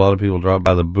people. A lot of people dropped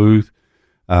by the booth.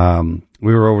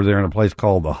 We were over there in a place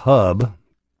called the Hub,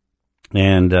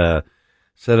 and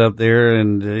set up there,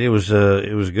 and it was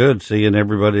good seeing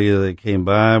everybody that came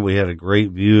by. We had a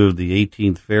great view of the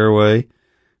 18th fairway,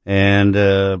 and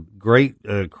great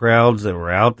crowds that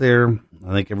were out there.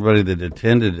 I think everybody that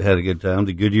attended had a good time.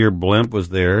 The Goodyear Blimp was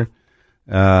there,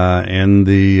 and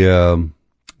it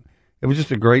was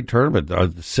just a great tournament.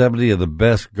 70 of the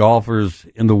best golfers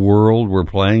in the world were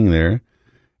playing there,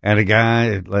 and a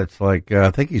guy that's like I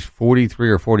think he's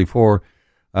 43 or 44.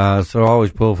 So I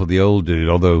always pull for the old dude,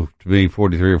 although to me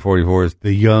 43 or 44 is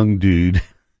the young dude,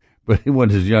 but he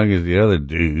wasn't as young as the other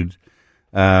dudes.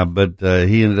 But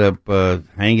he ended up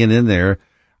hanging in there.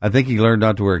 I think he learned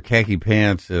not to wear khaki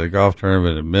pants at a golf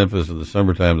tournament in Memphis in the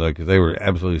summertime, though, because they were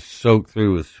absolutely soaked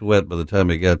through with sweat by the time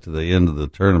he got to the end of the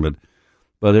tournament.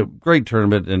 But a great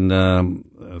tournament, and I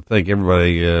thank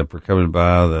everybody for coming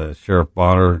by. The Sheriff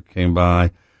Bonner came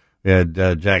by. We had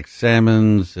Jack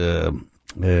Sammons,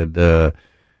 had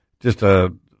just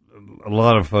a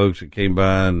lot of folks that came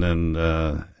by,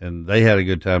 and they had a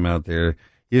good time out there.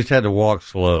 You just had to walk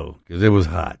slow because it was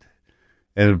hot.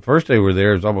 And the first day we were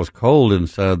there, it was almost cold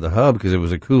inside the hub because it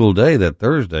was a cool day that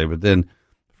Thursday. But then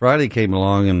Friday came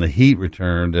along and the heat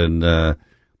returned, and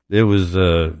it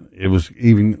was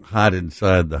even hot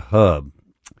inside the hub.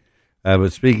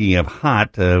 But speaking of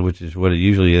hot, which is what it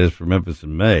usually is for Memphis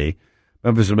in May,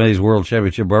 Memphis in May's World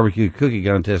Championship Barbecue Cookie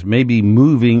Contest may be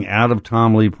moving out of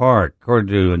Tom Lee Park.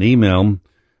 According to an email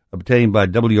obtained by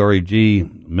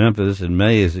WREG Memphis, in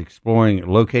May is exploring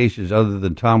locations other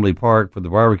than Tom Lee Park for the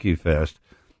Barbecue Fest.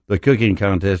 The cooking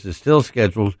contest is still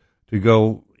scheduled to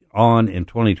go on in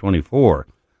 2024.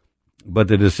 But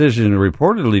the decision is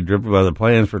reportedly driven by the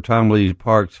plans for Tom Lee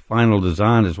Park's final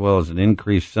design, as well as an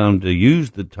increased sum to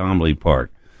use the Tom Lee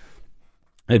Park.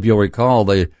 If you'll recall,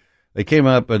 they came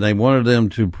up and they wanted them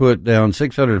to put down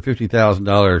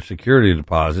 $650,000 security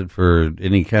deposit for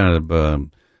any kind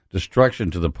of destruction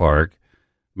to the park.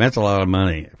 That's a lot of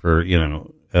money for,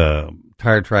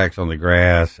 tire tracks on the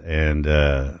grass and,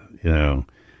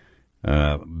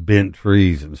 bent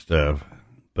trees and stuff.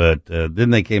 But then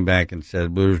they came back and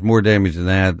said, well, there's more damage than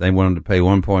that. They wanted to pay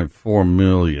 $1.4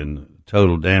 million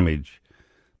total damage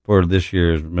for this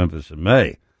year's Memphis in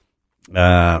May.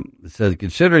 It says,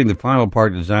 considering the final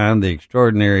park design, the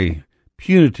extraordinary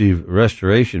punitive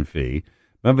restoration fee,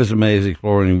 Memphis in May is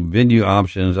exploring venue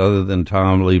options other than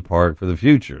Tom Lee Park for the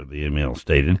future, the email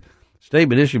stated.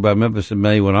 Statement issued by Memphis in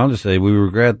May went on to say, we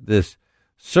regret this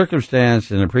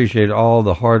circumstance and appreciate all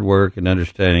the hard work and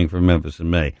understanding from Memphis in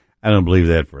May. I don't believe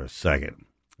that for a second.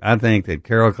 I think that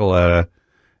Carol Coletta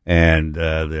and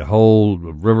the whole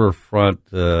riverfront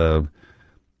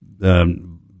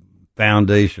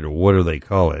foundation, or whatever they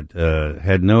call it,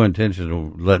 had no intention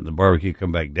of letting the barbecue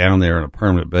come back down there on a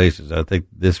permanent basis. I think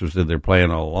this was their plan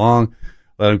all along.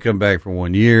 Let them come back for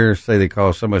 1 year, say they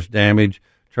caused so much damage,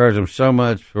 charge them so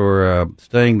much for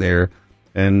staying there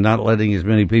and not letting as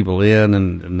many people in,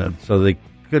 and so they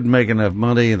couldn't make enough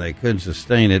money and they couldn't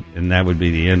sustain it, and that would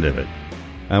be the end of it.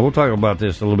 We'll talk about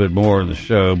this a little bit more in the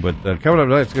show, but coming up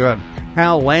next, we got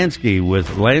Hal Lansky with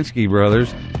Lansky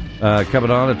Brothers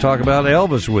coming on to talk about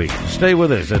Elvis Week. Stay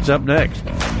with us. It's up next.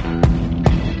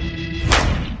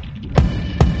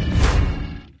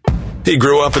 He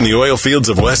grew up in the oil fields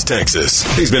of West Texas.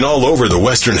 He's been all over the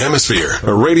Western Hemisphere,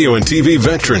 a radio and TV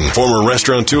veteran, former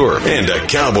restaurateur, and a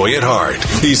cowboy at heart.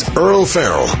 He's Earl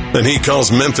Farrell, and he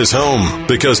calls Memphis home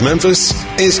because Memphis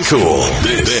is cool.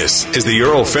 This is the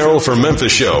Earl Farrell for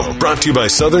Memphis Show, brought to you by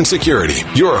Southern Security,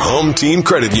 your home team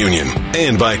credit union,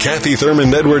 and by Kathy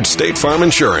Thurman Edwards State Farm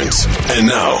Insurance. And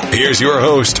now, here's your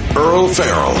host, Earl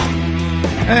Farrell.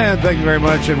 And thank you very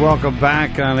much, and welcome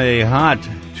back on a hot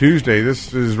Tuesday.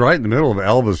 This is right in the middle of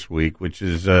Elvis Week, which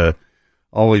is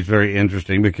always very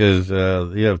interesting because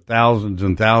you have thousands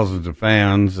and thousands of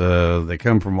fans that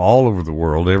come from all over the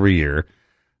world every year.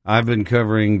 I've been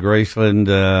covering Graceland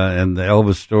and the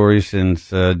Elvis story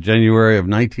since January of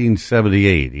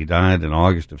 1978. He died in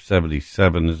August of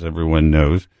 77, as everyone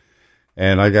knows.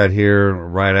 And I got here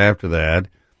right after that.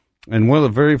 And one of the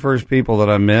very first people that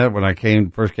I met when I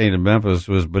first came to Memphis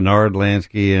was Bernard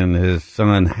Lansky and his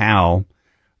son Hal.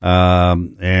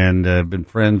 And been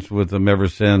friends with him ever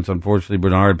since. Unfortunately,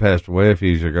 Bernard passed away a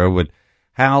few years ago, but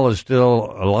Hal is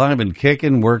still alive and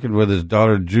kicking, working with his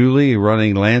daughter Julie,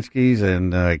 running Lansky's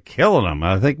and killing them.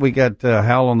 I think we got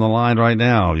Hal on the line right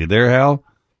now. You there, Hal?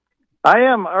 I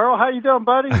am. Earl, how you doing,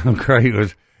 buddy? I'm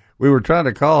great. We were trying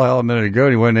to call Hal a minute ago,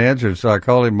 and he wasn't answering, so I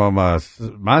called him on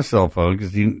my cell phone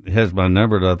because he has my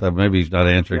number, and I thought maybe he's not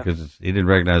answering because he didn't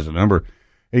recognize the number.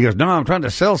 He goes, no, I'm trying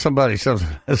to sell somebody something.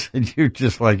 I said, you're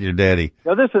just like your daddy.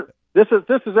 Now, this is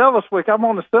Elvis Week. I'm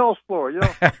on the sales floor. You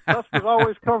know, customers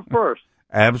always come first.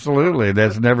 Absolutely.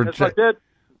 That's never as my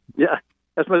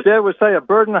dad would say, a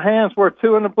bird in the hand's worth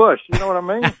two in the bush. You know what I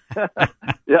mean?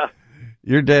 Yeah.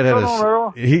 Your dad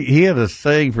had he had a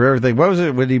saying for everything. What was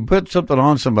it when he put something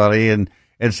on somebody and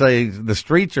say the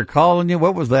streets are calling you?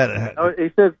 What was that? Oh,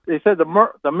 he said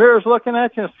the mirror's looking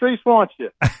at you and the streets want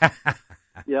you.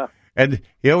 Yeah. And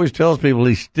he always tells people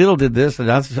he still did this,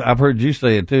 and I've heard you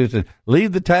say it too. Said,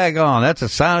 leave the tag on. That's a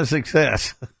sign of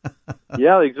success.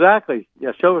 Yeah, exactly.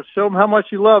 Yeah, show them how much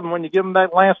you love them when you give them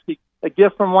that Lansky, a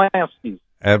gift from Lansky's.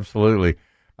 Absolutely.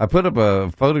 I put up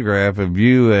a photograph of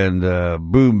you and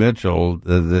Boo Mitchell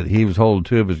that he was holding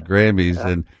two of his Grammys,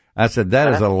 and I said,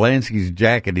 that is a Lansky's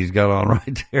jacket he's got on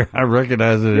right there. I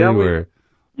recognize it anywhere.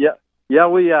 We're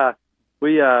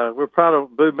proud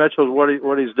of Boo Mitchell,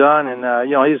 what he's done, and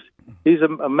he's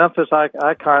a Memphis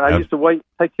icon. I used to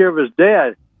take care of his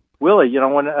dad, Willie.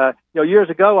 When years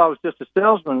ago I was just a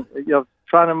salesman,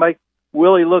 trying to make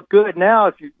Willie look good. Now,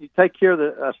 if you take care of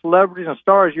the celebrities and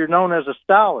stars, you're known as a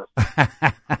stylist.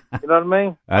 You know what I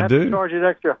mean? I do. To charge you an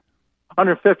extra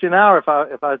 $150 an hour if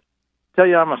I tell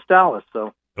you I'm a stylist.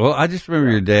 So. Well, I just remember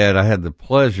your dad. I had the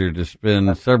pleasure to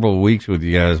spend several weeks with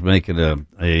you guys making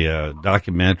a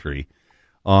documentary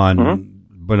on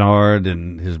Bernard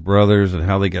and his brothers and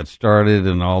how they got started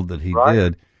and all that he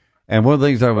did. And one of the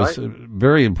things I was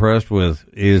very impressed with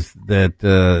is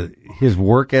that his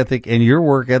work ethic and your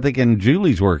work ethic and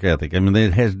Julie's work ethic. I mean,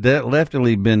 it has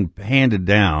definitely been handed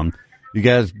down. You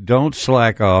guys don't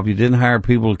slack off. You didn't hire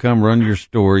people to come run your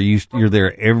store. You're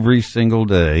there every single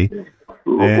day.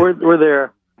 We're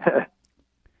there.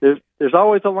 There's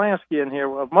always a Lansky in here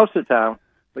most of the time.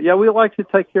 But, we like to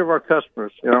take care of our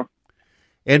customers,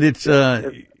 And it's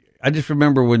I just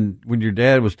remember when your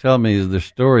dad was telling me this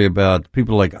story about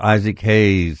people like Isaac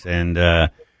Hayes and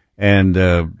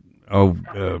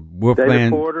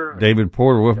Wolfman David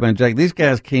Porter, Wolfman Jack. These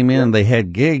guys came in. They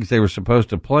had gigs they were supposed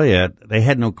to play at. They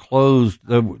had no clothes.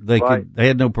 They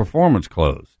had no performance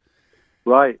clothes.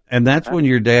 Right. And that's when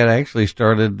your dad actually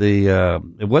started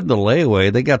it wasn't the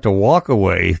layaway. They got to walk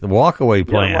away, the walkaway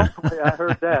plan. I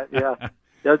heard that. Yeah.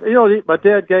 My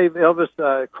dad gave Elvis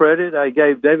credit. I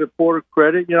gave David Porter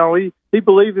credit. He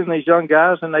believed in these young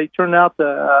guys, and they turned out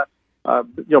to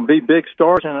be big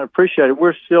stars, and I appreciate it.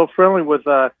 We're still friendly with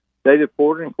David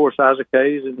Porter and, of course, Isaac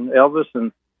Hayes and Elvis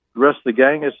and the rest of the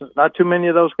gang. It's not too many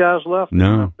of those guys left.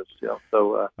 No.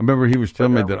 So I remember he was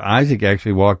telling me that Isaac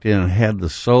actually walked in and had the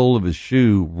sole of his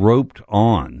shoe roped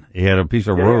on. He had a piece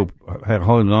of rope had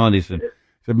holding on. He said,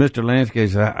 Mr. Lansky,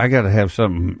 said, I got to have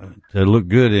something to look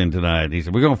good in tonight. He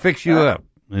said, we're going to fix you up.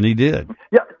 And he did.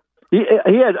 Yeah. He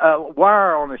had a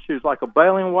wire on his shoes, like a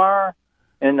baling wire.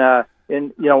 And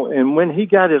when he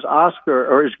got his Oscar,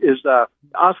 or his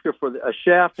Oscar for a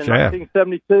Shaft in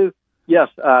 1972, yes,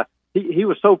 he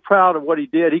was so proud of what he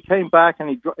did. He came back and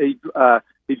he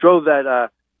drove the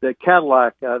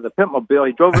Cadillac, the Pimpmobile.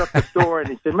 He drove it up the store and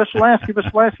he said, Mr. Lansky,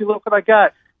 look what I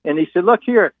got. And he said, look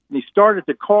here. And he started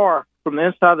the car from the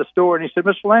inside of the store, and he said,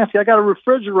 Mr. Lansky, I got a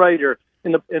refrigerator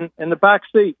in the back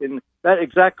seat, and that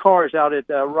exact car is out at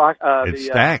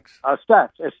Stacks.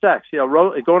 Stacks,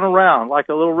 going around like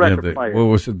a little record player. What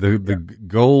was it? The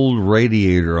gold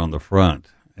radiator on the front,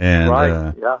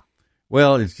 and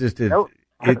well, it's just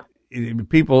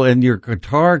people in your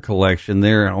guitar collection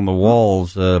there on the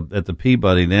walls at the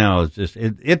Peabody now is just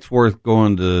it's worth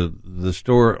going to the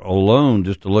store alone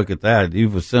just to look at that.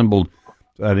 You've assembled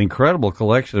an incredible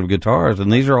collection of guitars,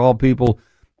 and these are all people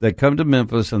that come to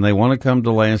Memphis and they want to come to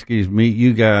Lansky's, meet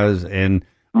you guys, and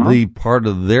be part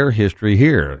of their history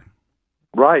here.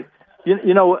 Right.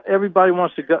 Everybody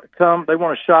wants to come. They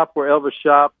want to shop where Elvis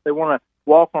shopped. They want to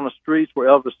walk on the streets where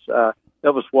Elvis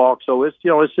walked. So it's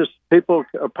just people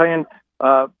are paying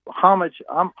homage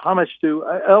to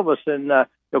Elvis, and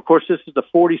of course this is the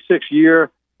 46th year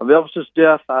of Elvis's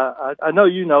death. I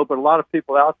know but a lot of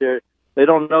people out there, they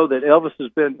don't know that Elvis has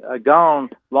been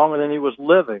gone longer than he was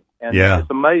living, and it's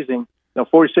amazing.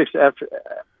 46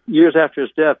 years after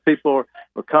his death, people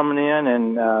are coming in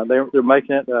and they're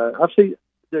making it. I've seen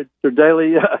their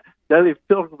daily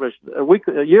pilgrimage, a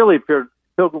yearly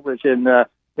pilgrimage, and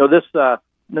this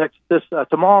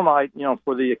tomorrow night,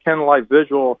 for the candlelight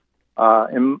vigil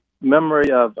in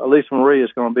memory of Elise Marie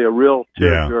is going to be a real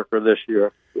tearjerker this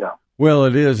year. Yeah. Well,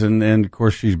 it is, and of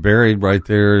course she's buried right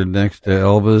there next to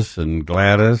Elvis and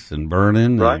Gladys and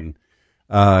Vernon and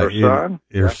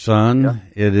her son. Yeah.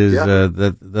 It is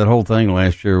that whole thing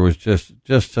last year was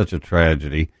just such a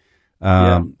tragedy.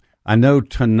 I know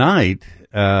tonight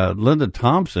Linda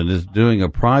Thompson is doing a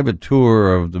private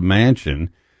tour of the mansion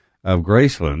of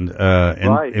Graceland,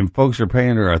 and folks are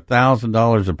paying her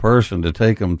 $1,000 a person to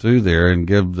take them through there and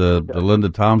give the Linda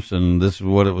Thompson, this is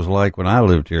what it was like when I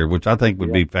lived here, which I think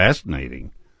would be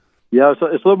fascinating. Yeah, so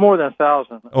it's a little more than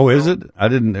 1,000. Oh, is it? I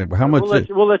didn't. How much?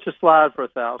 We'll let you slide for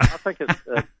 1,000. I think it's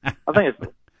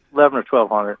 11 or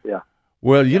 1,200. Yeah.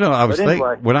 Well, I was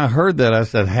thinking when I heard that, I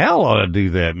said, "Hal ought to do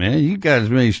that, man." You got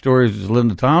as many stories as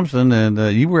Linda Thompson, and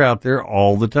you were out there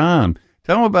all the time.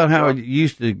 Tell them about how you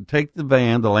used to take the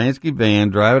van, the Lansky van,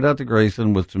 drive it out to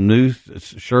Graceland with some new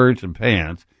shirts and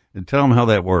pants, and tell them how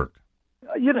that worked.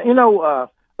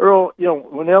 Earl,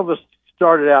 when Elvis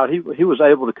started out, he was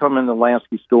able to come in the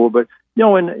Lansky store, but in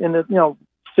the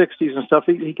 60s and stuff,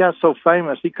 he got so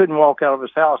famous he couldn't walk out of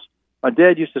his house. My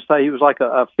dad used to say he was like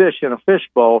a fish in a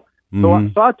fishbowl.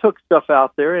 So I took stuff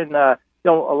out there, and a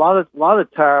lot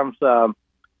of times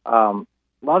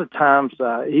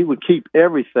he would keep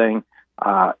everything.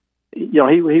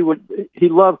 He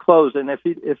loved clothes, and if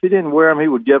he didn't wear them, he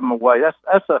would give them away.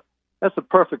 That's a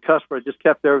perfect customer. Just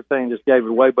kept everything, just gave it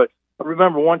away. But I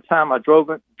remember one time I drove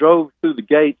through the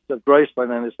gates of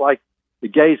Graceland, and it's like the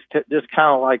gates just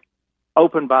kind of like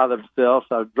opened by themselves.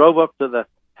 So I drove up to the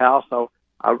house. So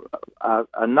I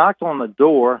knocked on the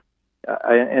door,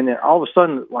 and then all of a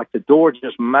sudden, like the door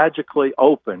just magically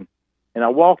opened, and I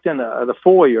walked in the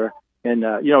foyer, and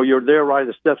you're there right at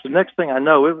the steps. The next thing I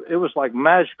know, it was like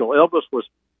magical. Elvis was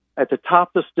at the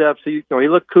top of the steps. He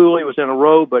looked cool. He was in a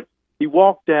robe, but he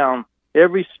walked down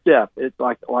every step. It's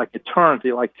like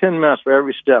eternity, like 10 minutes for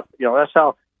every step. That's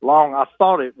how long I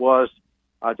thought it was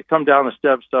to come down the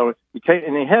steps. So he came,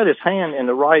 and he had his hand in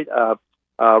the right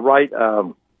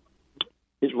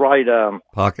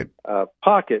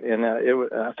pocket, and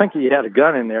I think he had a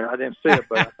gun in there. I didn't see it,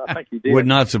 but I think he did. Would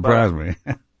not surprise me.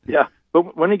 Yeah,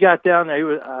 but when he got down there, he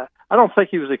was. I don't think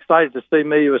he was excited to see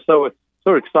me. He was so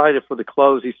excited for the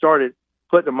clothes. He started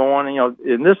putting them on.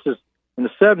 And this is in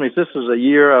the 70s. This was a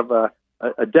year of a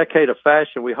decade of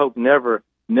fashion. We hope never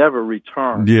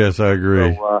returns. Yes, I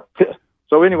agree.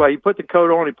 So anyway, he put the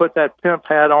coat on. He put that pimp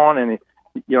hat on, and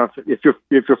if you're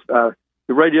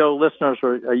the radio listeners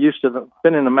are used to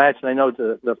been in the match, and they know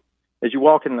as you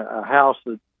walk in the house,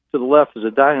 to the left is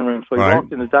a dining room. So he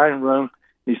walked in the dining room.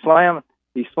 He slammed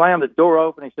the door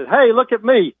open. He said, "Hey, look at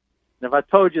me!" And if I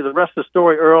told you the rest of the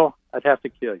story, Earl, I'd have to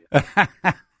kill you.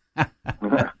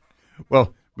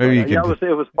 Well, maybe you can.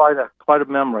 It was quite a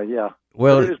memory. Yeah.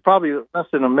 Well, it was probably less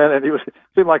than a minute. It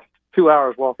seemed like 2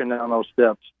 hours walking down those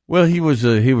steps. Well, he was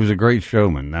a great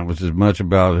showman. That was as much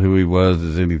about who he was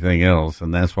as anything else,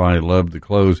 and that's why I loved the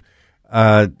clothes.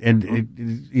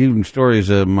 Even stories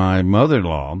of my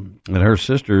mother-in-law and her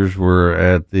sisters were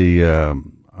at the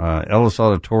Ellis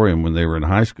Auditorium when they were in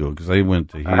high school because they went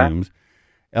to Humes.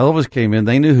 Elvis came in;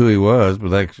 they knew who he was,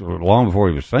 but long before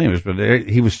he was famous. But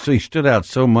he stood out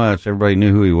so much; everybody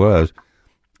knew who he was.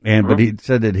 But he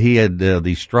said that he had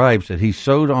these stripes that he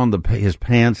sewed on his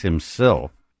pants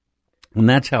himself. And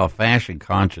that's how fashion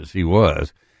conscious he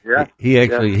was. Yeah.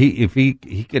 If he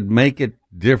could make it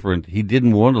different, he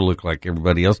didn't want to look like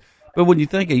everybody else. But when you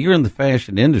think you're in the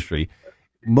fashion industry,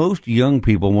 most young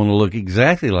people want to look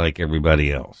exactly like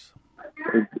everybody else.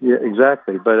 Yeah,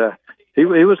 exactly. But he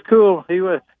was cool. He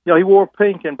wore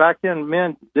pink, and back then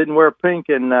men didn't wear pink,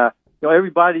 and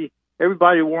everybody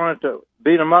wanted to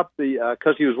beat him up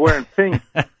because he was wearing pink.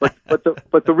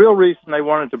 but the real reason they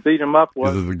wanted to beat him up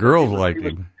was because the girls liked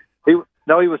him. He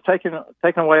was taking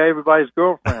away everybody's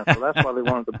girlfriend, so that's why they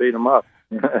wanted to beat him up.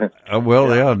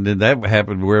 And then that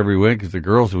happened wherever he went because the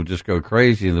girls would just go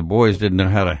crazy, and the boys didn't know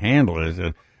how to handle it. They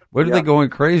said, what are they going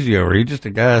crazy over? He's just a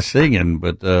guy singing.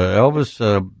 But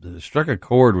Elvis struck a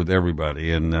chord with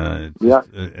everybody, and it's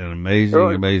an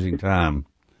amazing time.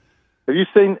 Have you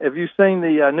seen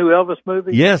the new Elvis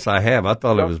movie? Yes, I have. I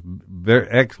thought it was very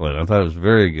excellent. I thought it was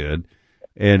very good,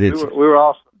 and we were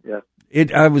awesome. Yeah.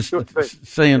 I was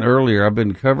saying earlier, I've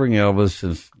been covering Elvis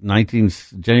since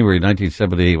January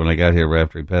 1978 when I got here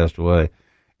after he passed away.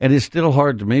 And it's still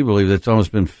hard to me to believe that it's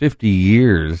almost been 50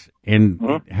 years.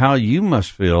 And how you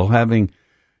must feel having,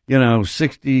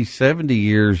 60, 70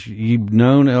 years, you've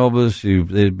known Elvis,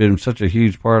 it's been such a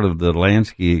huge part of the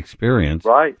Lansky experience.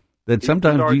 Right. That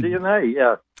sometimes our DNA,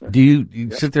 yeah. Do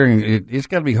you sit there and it's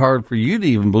got to be hard for you to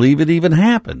even believe it even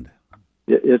happened.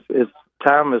 It's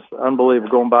time is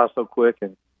unbelievable, going by so quick,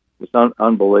 and it's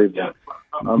unbelievable.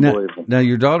 Unbelievable. Now,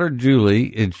 your daughter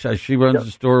Julie, she runs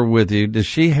the store with you. Does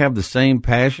she have the same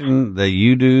passion that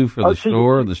you do for the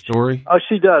store and the story? Oh,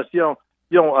 she does.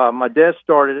 My dad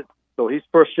started it, so he's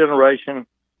first generation.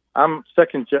 I'm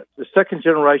the second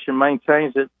generation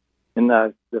maintains it, and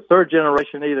the third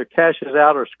generation either cashes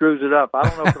out or screws it up. I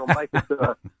don't know if it'll make it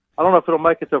to. I don't know if it'll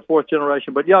make it to fourth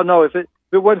generation, but no. If it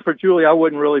wasn't for Julie, I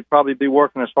wouldn't really probably be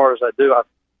working as hard as I do.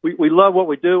 We love what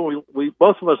we do. We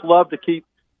both of us love to keep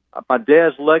my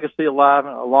dad's legacy alive,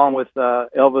 along with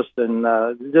Elvis and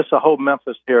just the whole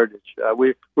Memphis heritage.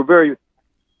 We're very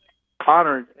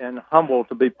honored and humbled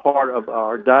to be part of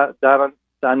our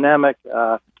dynamic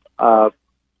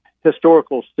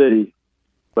historical city.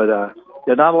 But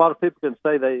not a lot of people can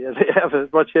say they have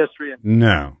as much history.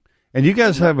 No, and you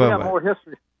guys have more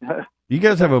history. You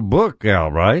guys have a book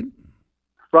out, right?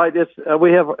 Right. It's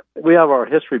we have our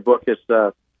history book. It's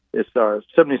our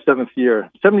 77th year.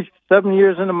 77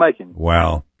 years in the making.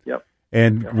 Wow. Yep.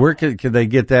 And where can they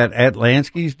get that at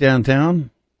Lansky's downtown?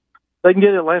 They can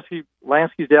get it at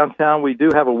Lansky's downtown. We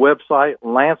do have a website,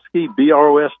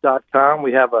 LanskyBROS.com.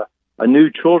 We have a new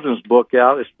children's book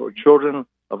out. It's for children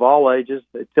of all ages.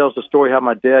 It tells the story how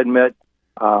my dad met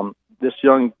this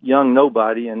young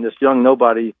nobody, and this young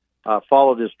nobody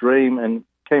followed his dream and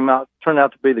turned out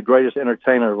to be the greatest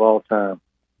entertainer of all time.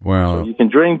 Wow. So you can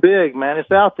dream big, man.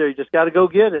 It's out there. You just got to go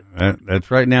get it. That's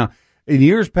right. Now, in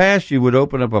years past, you would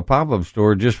open up a pop-up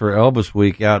store just for Elvis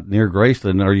Week out near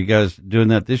Graceland. Are you guys doing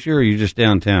that this year, or are you just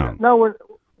downtown? No, we're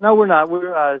not.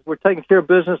 We're taking care of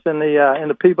business in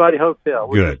the Peabody Hotel.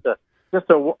 We're Good.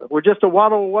 We're just a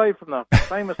waddle away from the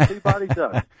famous Peabody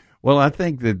Duck. Well, I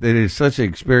think that it is such an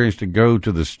experience to go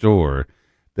to the store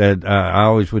that I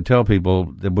always would tell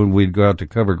people that when we'd go out to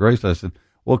cover Graceland, I said,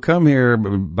 well, come here,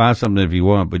 buy something if you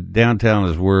want, but downtown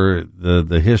is where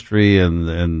the history and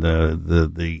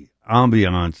the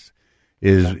ambiance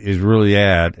is really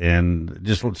at, and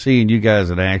just seeing you guys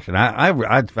in action.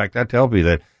 In fact, I tell people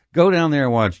that go down there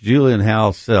and watch Julie and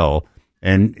Hal sell,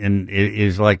 and it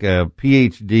is like a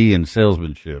PhD in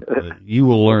salesmanship. You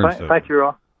will learn something. Thank you,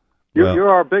 Ron. You're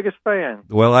our biggest fan.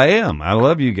 Well, I am. I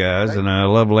love you guys, and I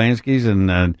love Lansky's,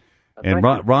 and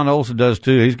Ron Olson does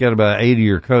too. He's got about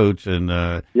 80-year coats,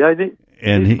 and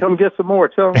he come get some more.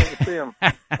 Tell him when you see him.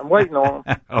 I'm waiting on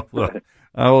him.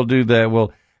 I will do that.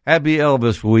 Well, happy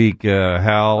Elvis Week,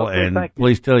 Hal, okay, and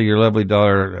please tell your lovely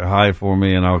daughter hi for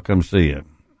me, and I'll come see you.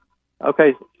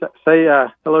 Okay, say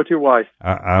hello to your wife.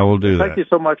 I will do that. Thank you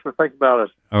so much for thinking about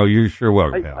us. Oh, you're sure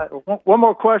welcome, Hal. One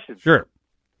more question. Sure.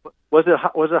 Was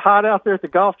it hot out there at the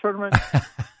golf tournament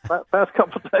past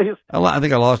couple of days? I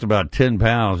think I lost about 10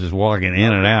 pounds just walking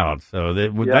in and out. So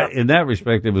in that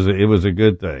respect, it was a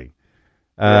good thing.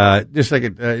 Just like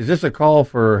is this a call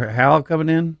for Hal coming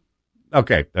in?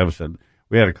 Okay,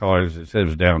 we had a caller. It said it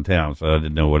was downtown, so I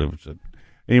didn't know what it was.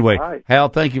 Anyway, right. Hal,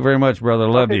 thank you very much, brother.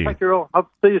 Love you. Thank you, Earl. I'll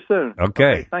see you soon.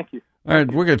 Okay. Thank you. All right,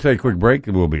 we're going to take a quick break,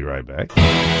 and we'll be right back.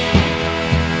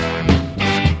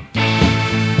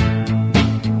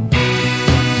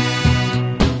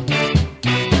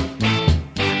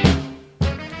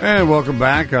 And welcome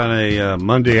back on a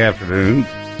Monday afternoon.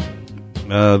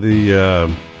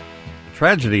 The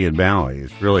tragedy in Maui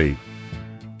is really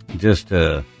just,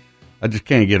 I just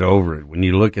can't get over it. When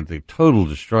you look at the total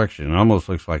destruction, it almost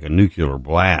looks like a nuclear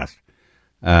blast.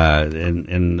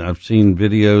 And I've seen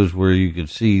videos where you could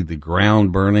see the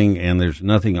ground burning and there's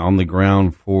nothing on the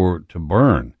ground to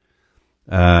burn.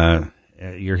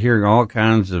 You're hearing all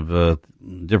kinds of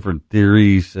different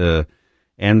theories,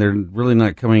 and they're really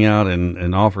not coming out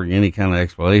and offering any kind of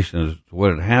explanation as to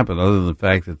what had happened, other than the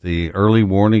fact that the early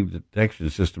warning detection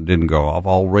system didn't go off.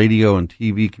 All radio and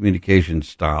TV communications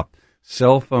stopped.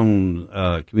 Cell phone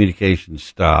communications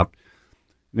stopped.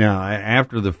 Now,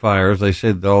 after the fires, they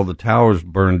said that all the towers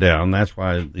burned down. That's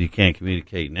why you can't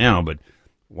communicate now. But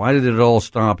why did it all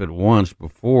stop at once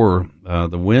before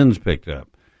the winds picked up?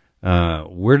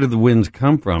 Where did the winds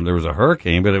come from? There was a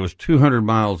hurricane, but it was 200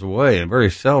 miles away, and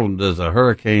very seldom does a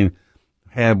hurricane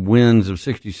have winds of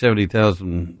 60, 70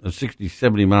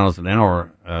 miles an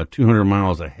hour, 200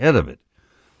 miles ahead of it.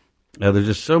 There's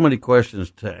just so many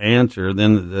questions to answer.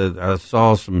 Then I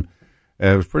saw some,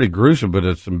 it was pretty gruesome, but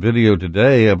it's some video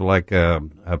today of like a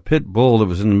pit bull that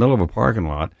was in the middle of a parking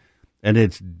lot, and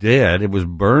it's dead. It was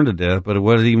burned to death, but it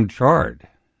wasn't even charred.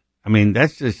 I mean,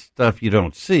 that's just stuff you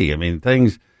don't see. I mean,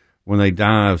 things... when they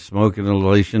die of smoke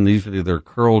inhalation, usually they're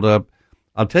curled up.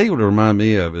 I'll tell you what it reminded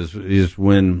me of is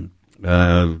when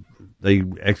they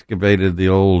excavated the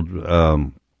old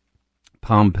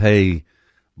Pompeii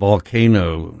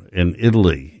volcano in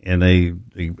Italy, and they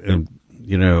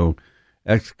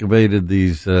excavated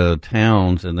these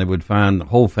towns, and they would find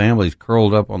whole families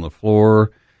curled up on the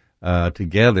floor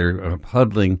together,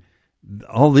 huddling.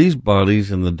 All these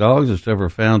bodies and the dogs and stuff are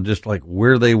found just like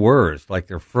where they were. It's like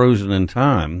they're frozen in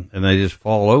time and they just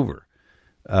fall over.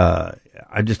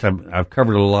 I've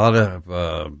covered a lot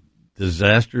of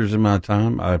disasters in my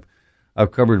time.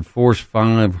 I've covered Force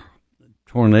 5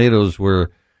 tornadoes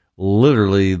where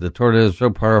literally the tornadoes are so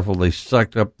powerful they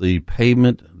sucked up the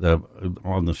pavement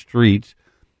on the streets,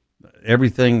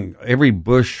 everything, every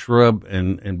bush, shrub,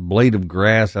 and blade of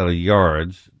grass out of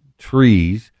yards,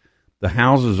 trees. The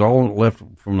houses, all left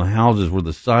from the houses were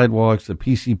the sidewalks, the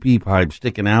PCP pipe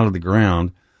sticking out of the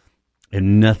ground,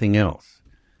 and nothing else.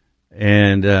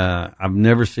 And I've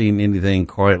never seen anything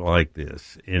quite like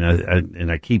this.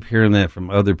 And I keep hearing that from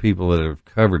other people that have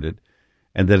covered it,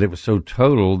 and that it was so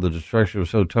total, the destruction was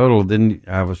so total. Then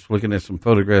I was looking at some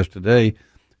photographs today,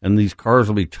 and these cars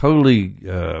will be totally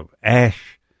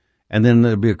ash, and then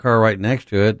there'll be a car right next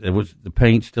to it. It was the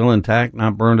paint still intact,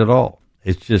 not burned at all.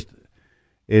 it's just,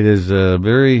 it is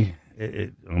very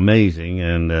amazing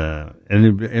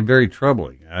and very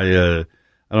troubling. I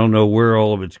don't know where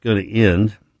all of it's going to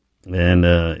end, and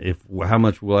if how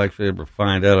much we'll actually ever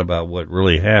find out about what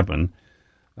really happened.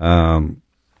 But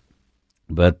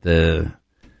it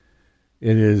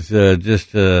is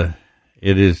just it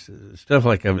is stuff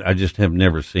like I just have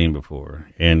never seen before,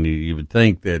 and you would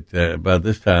think that by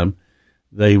this time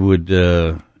they would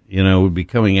would be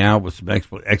coming out with some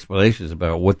explanations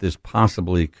about what this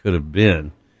possibly could have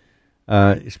been.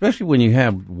 Especially when you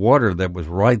have water that was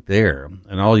right there,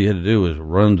 and all you had to do was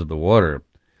run to the water.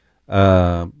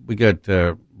 We got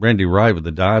Randy Wright with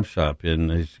the Dive Shop in.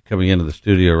 He's coming into the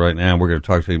studio right now. We're going to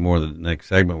talk to him more in the next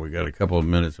segment. We got a couple of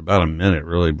minutes, about a minute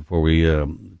really, before we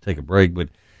take a break. But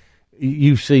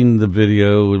you've seen the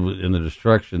video and the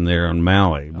destruction there on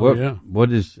Maui.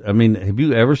 What is? I mean, have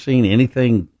you ever seen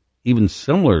anything even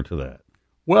similar to that?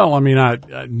 Well, I mean, I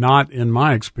not in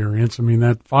my experience. I mean,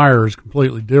 that fire is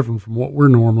completely different from what we're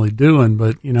normally doing.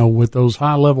 But, with those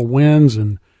high-level winds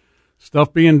and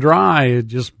stuff being dry, it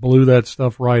just blew that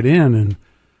stuff right in. And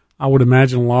I would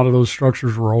imagine a lot of those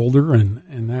structures were older,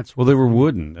 and that's... Well, they were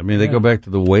wooden. I mean, they go back to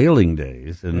the whaling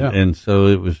days. And so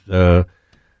it was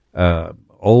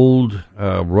old,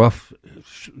 rough,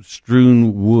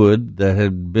 strewn wood that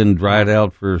had been dried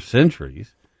out for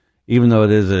centuries. Even though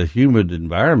it is a humid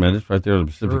environment, it's right there in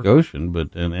the Pacific Ocean,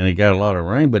 and it got a lot of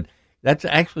rain. But that's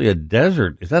actually a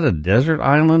desert. Is that a desert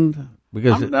island?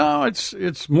 Because no,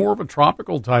 it's more of a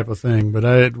tropical type of thing.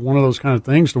 But one of those kind of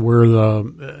things to where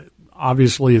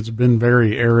obviously it's been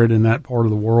very arid in that part of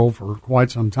the world for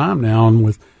quite some time now, and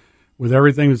with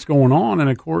everything that's going on, and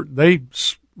of course they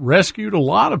rescued a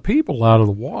lot of people out of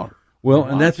the water. Well,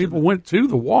 and that's people went to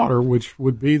the water, which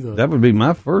would be that would be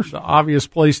my first the obvious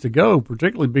place to go.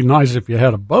 Particularly, it'd be nice if you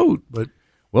had a boat, but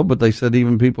they said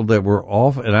even people that were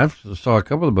off, and I saw a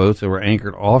couple of boats that were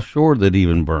anchored offshore that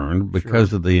even burned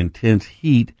because of the intense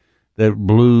heat that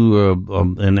blew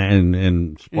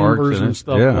and sparks embers and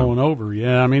stuff blowing over.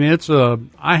 Yeah, I mean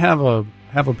I have a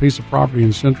piece of property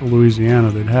in central Louisiana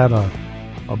that had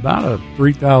about a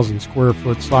 3,000 square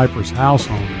foot cypress house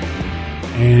on it.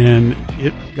 And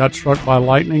it got struck by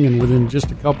lightning, and within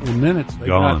just a couple of minutes,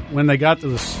 when they got to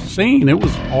the scene, it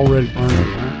was already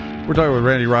burning. We're talking with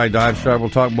Randy Wright, Dive Shop. We'll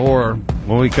talk more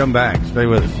when we come back. Stay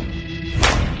with us.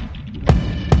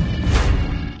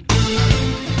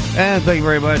 And thank you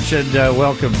very much, and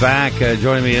welcome back.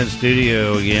 Joining me in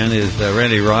studio again is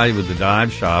Randy Wright with the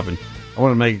Dive Shop, and I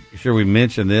want to make sure we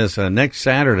mention this. Next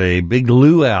Saturday, big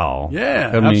luau.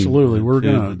 Yeah, absolutely. We're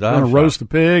going to roast a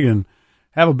pig and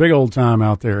have a big old time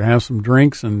out there, have some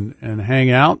drinks and hang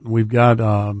out. We've got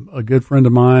a good friend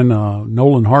of mine,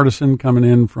 Nolan Hardison, coming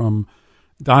in from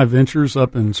Dive Ventures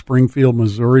up in Springfield,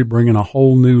 Missouri, bringing a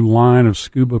whole new line of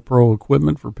Scuba Pro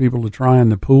equipment for people to try in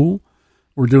the pool.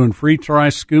 We're doing free try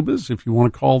scubas. If you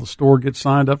want to call the store, get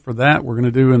signed up for that. We're going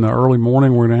to do in the early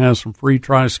morning, we're going to have some free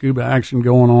try scuba action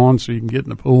going on so you can get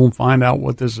in the pool and find out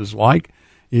what this is like.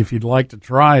 If you'd like to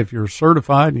try, if you're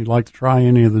certified and you'd like to try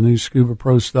any of the new Scuba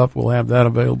Pro stuff, we'll have that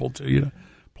available to you to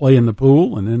play in the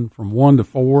pool. And then from 1 to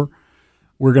 4,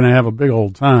 we're going to have a big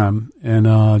old time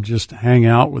and just hang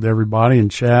out with everybody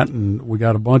and chat. And we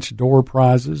got a bunch of door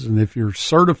prizes. And if you're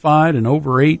certified and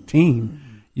over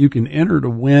 18, you can enter to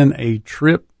win a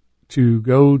trip to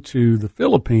go to the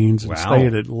Philippines and stay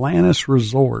at Atlantis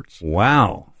Resorts.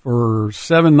 Wow. For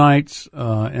 7 nights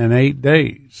and 8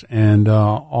 days, and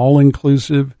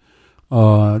all-inclusive.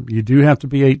 You do have to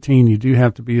be 18. You do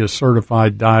have to be a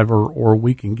certified diver, or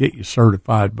we can get you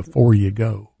certified before you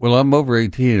go. Well, I'm over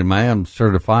 18, and I am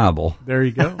certifiable. There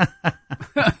you go.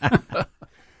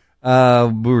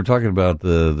 We were talking about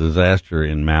the disaster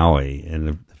in Maui and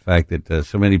the fact that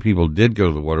so many people did go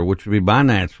to the water, which would be my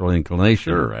natural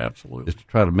inclination. Sure, absolutely. Is to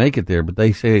try to make it there. But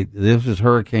they say this is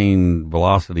hurricane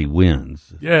velocity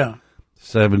winds. Yeah.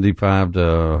 75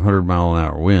 to 100 mile an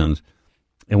hour winds.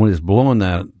 And when it's blowing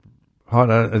that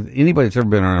hot, anybody that's ever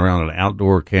been around an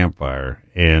outdoor campfire,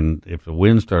 and if the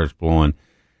wind starts blowing,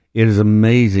 it is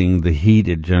amazing the heat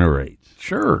it generates.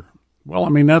 Sure. Well, I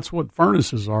mean, that's what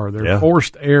furnaces are. They're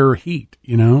forced air heat,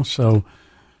 so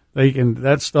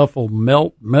that stuff will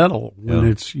melt metal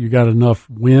when you got enough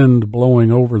wind blowing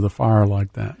over the fire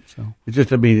like that. So it's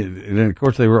just, and of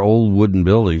course they were old wooden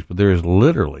buildings, but there is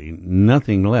literally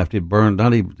nothing left. It burned,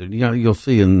 not even, you'll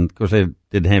see, and of course they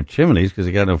didn't have chimneys because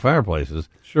they got no fireplaces.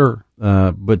 Sure.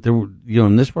 But there were,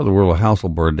 in this part of the world, a house will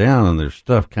burn down and there's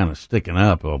stuff kind of sticking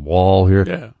up, a wall here.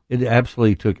 Yeah. It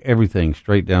absolutely took everything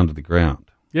straight down to the ground.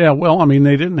 Yeah, well, I mean,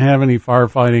 they didn't have any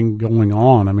firefighting going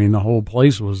on. I mean, the whole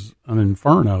place was an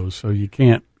inferno, so you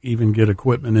can't even get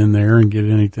equipment in there and get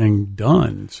anything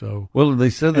done. So well, they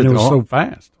said that it was so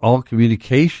fast. All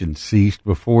communication ceased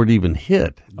before it even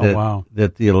hit. Wow!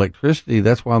 That the electricity.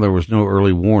 That's why there was no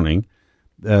early warning.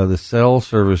 The cell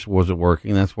service wasn't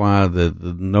working. That's why the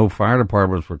no fire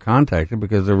departments were contacted,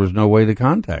 because there was no way to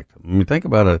contact them. I mean, think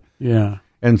about it. Yeah.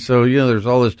 And so, there's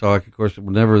all this talk. Of course,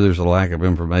 whenever there's a lack of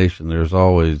information, there's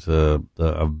always a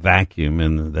vacuum,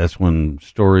 and that's when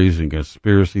stories and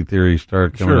conspiracy theories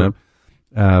start coming up.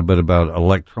 But about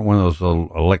one of those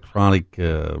electronic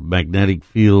magnetic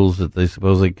fields that they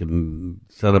supposedly can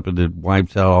set up, and it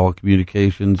wipes out all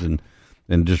communications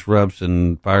and disrupts,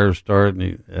 and fires start.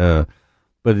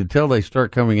 But until they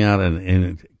start coming out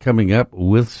and coming up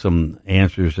with some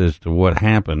answers as to what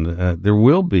happened, there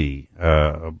will be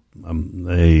a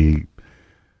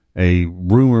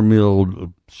rumor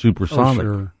mill supersonic.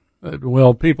 Oh, sure.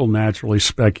 Well, people naturally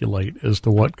speculate as to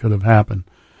what could have happened.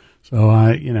 So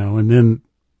and then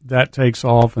that takes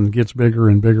off and gets bigger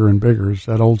and bigger and bigger. It's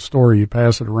that old story. You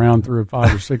pass it around through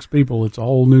 5 or 6 people, it's a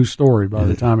whole new story by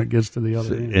the time it gets to the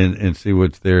other end. And see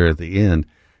what's there at the end.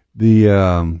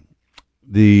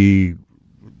 The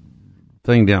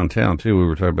thing downtown, too, we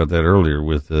were talking about that earlier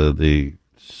with the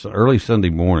early Sunday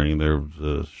morning. There was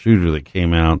a shooter that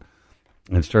came out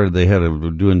and they had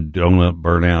doing donut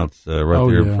burnouts there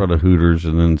in front of Hooters,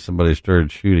 and then somebody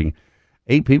started shooting.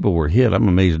 8 people were hit. I'm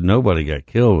amazed nobody got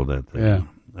killed with that thing.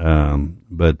 Yeah.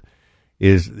 But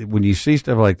when you see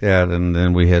stuff like that, and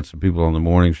then we had some people on the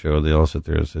morning show, they all sit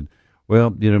there and said, well,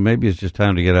 maybe it's just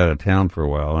time to get out of town for a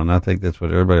while. And I think that's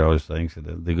what everybody always thinks.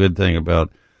 The good thing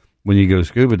about when you go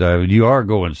scuba diving, you are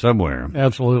going somewhere.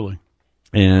 Absolutely.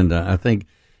 And I think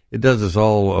it does us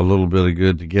all a little bit of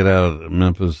good to get out of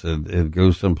Memphis and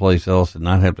go someplace else and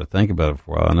not have to think about it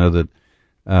for a while. I know that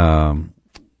I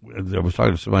was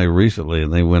talking to somebody recently,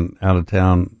 and they went out of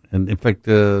town. And, in fact,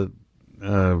 talking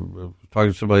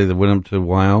to somebody that went up to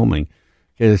Wyoming.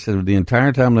 They said the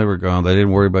entire time they were gone, they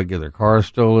didn't worry about getting their car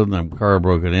stolen, their car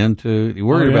broken into. You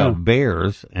worried about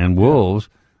bears and wolves,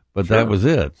 but that was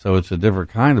it. So it's a different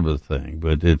kind of a thing.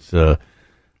 But it's,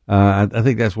 I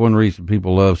think that's one reason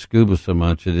people love scuba so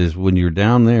much. It is when you're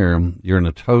down there, you're in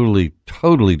a totally,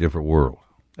 totally different world.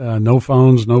 No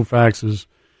phones, no faxes.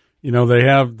 They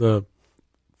have the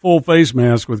full face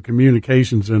mask with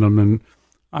communications in them, and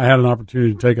I had an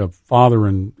opportunity to take a father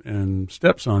and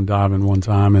stepson diving one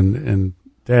time, and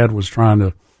Dad was trying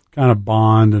to kind of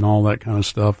bond and all that kind of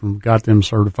stuff, and got them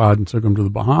certified and took them to the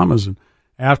Bahamas. And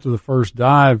after the first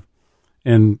dive,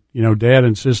 and Dad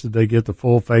insisted they get the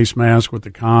full face mask with the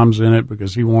comms in it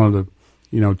because he wanted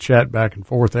to, chat back and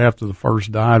forth. After the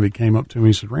first dive, he came up to me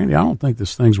and said, "Randy, I don't think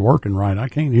this thing's working right. I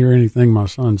can't hear anything my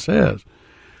son says."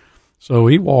 So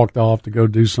he walked off to go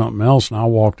do something else, and I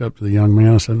walked up to the young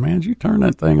man and said, "Man, did you turn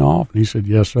that thing off?" And he said,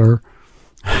 "Yes, sir."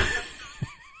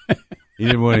 He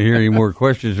didn't want to hear any more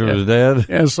questions from his dad?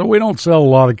 Yeah, so we don't sell a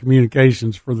lot of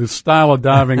communications for the style of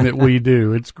diving that we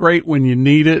do. It's great when you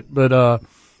need it, but,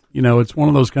 it's one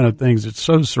of those kind of things. It's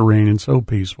so serene and so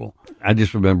peaceful. I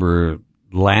just remember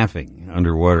laughing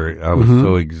underwater. I was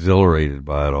so exhilarated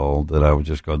by it all that I would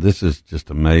just go, this is just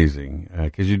amazing,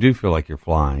 because you do feel like you're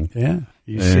flying. Yeah,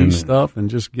 you see stuff and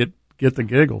just get the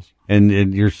giggles.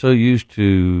 And you're so used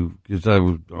to, because I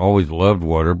always loved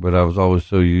water, but I was always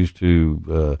so used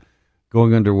to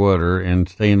going underwater and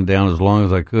staying down as long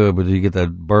as I could, but you get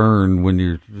that burn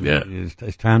when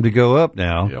it's time to go up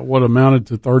now. Yeah, what amounted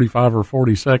to 35 or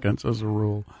 40 seconds as a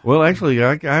rule. Well, actually,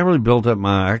 I really built up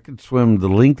I could swim the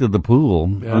length of the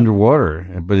pool underwater,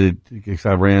 but because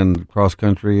I ran cross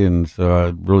country, and so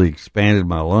I really expanded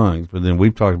my lungs. But then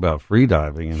we've talked about free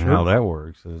diving and how that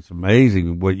works. It's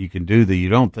amazing what you can do that you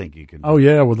don't think you can do. Oh,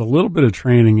 yeah, with a little bit of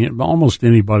training, almost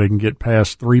anybody can get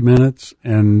past 3 minutes,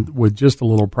 and with just a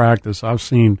little practice, I've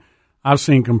seen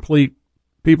complete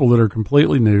people that are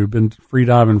completely new, been free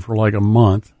diving for like a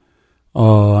month,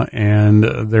 and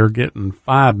they're getting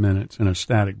 5 minutes in a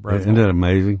static breath. Isn't that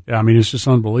amazing? Yeah, I mean, it's just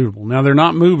unbelievable. Now, they're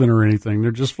not moving or anything. They're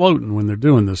just floating when they're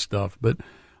doing this stuff. But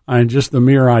just the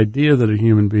mere idea that a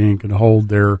human being can hold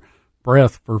their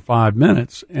breath for 5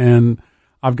 minutes. And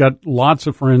I've got lots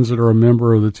of friends that are a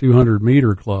member of the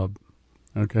 200-meter club.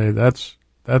 Okay, that's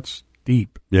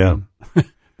deep. Yeah.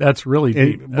 That's really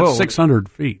deep. That's 600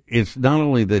 feet. It's not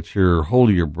only that you're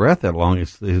holding your breath that long,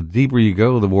 it's the deeper you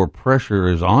go, the more pressure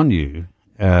is on you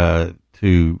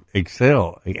to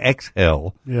exhale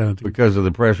because of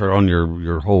the pressure on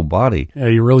your whole body. Yeah,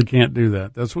 you really can't do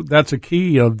that. That's a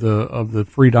key of the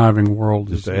free diving world.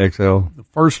 Just to exhale. The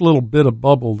first little bit of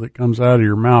bubble that comes out of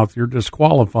your mouth, you're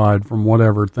disqualified from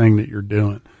whatever thing that you're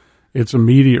doing. It's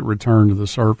immediate return to the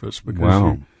surface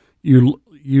because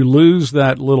you lose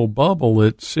that little bubble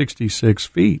at 66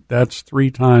 feet. That's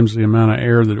 3 times the amount of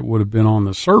air that it would have been on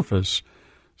the surface.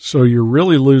 So you're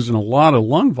really losing a lot of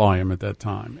lung volume at that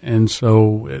time. And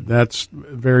so that's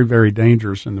very, very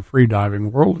dangerous in the free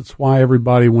diving world. It's why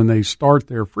everybody, when they start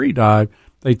their free dive,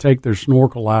 they take their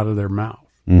snorkel out of their mouth.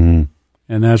 Mm-hmm.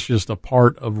 And that's just a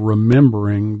part of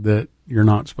remembering that you're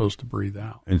not supposed to breathe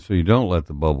out. And so you don't let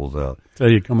the bubbles out.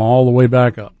 Till you come all the way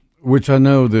back up. Which I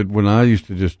know that when I used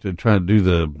to just try to do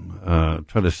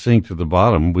try to sink to the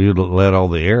bottom, we would let all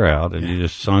the air out and you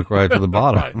just sunk right to the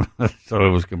bottom. So it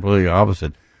was completely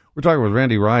opposite. We're talking with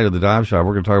Randy Wright of the Dive Shop.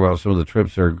 We're going to talk about some of the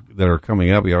trips that are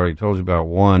coming up. He already told you about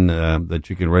one that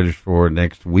you can register for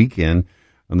next weekend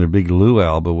on their big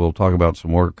luau, but we'll talk about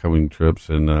some more coming trips.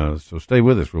 And so stay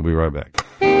with us. We'll be right back.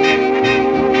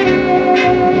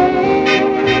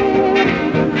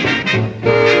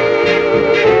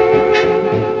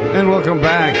 And welcome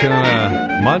back on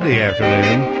a Monday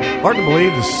afternoon. Hard to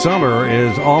believe the summer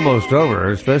is almost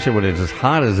over, especially when it's as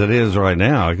hot as it is right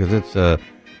now, because it's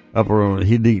upper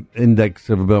heat index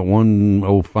of about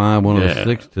 105,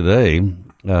 106 today.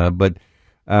 But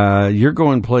you're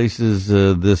going places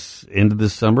this into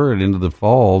this summer and into the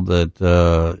fall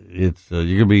that it's you're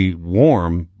going to be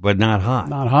warm but not hot.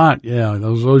 Not hot, yeah.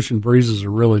 Those ocean breezes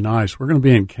are really nice. We're going to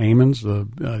be in Caymans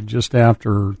just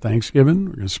after Thanksgiving.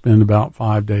 We're going to spend about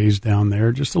 5 days down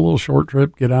there. Just a little short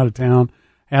trip, get out of town,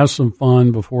 have some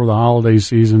fun before the holiday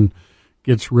season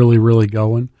gets really, really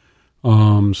going.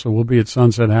 So we'll be at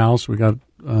Sunset House. We got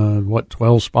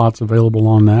 12 spots available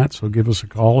on that. So give us a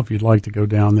call if you'd like to go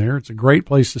down there. It's a great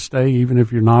place to stay, even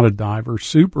if you're not a diver.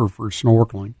 Super for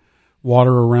snorkeling.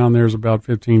 Water around there is about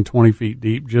 15, 20 feet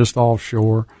deep, just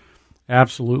offshore.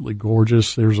 Absolutely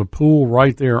gorgeous. There's a pool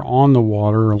right there on the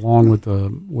water, along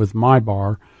with my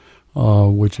bar,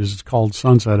 which is called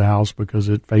Sunset House because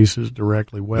it faces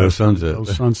directly west.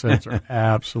 Those sunsets are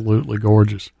absolutely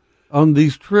gorgeous. On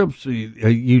these trips,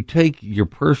 you take your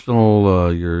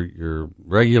personal, your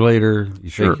regulator, you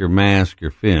take your mask,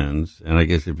 your fins, and I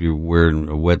guess if you're wearing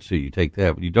a wetsuit, you take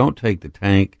that. But you don't take the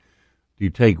tank. Do you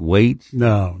take weights?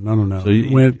 No. So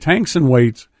when tanks and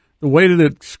weights, the way that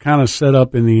it's kind of set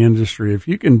up in the industry, if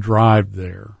you can drive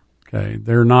there, okay,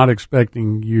 they're not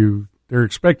expecting you. They're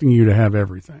expecting you to have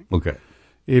everything. Okay.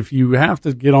 If you have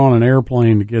to get on an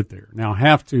airplane to get there, now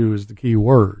have to is the key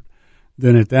word.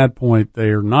 Then at that point, they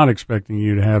are not expecting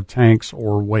you to have tanks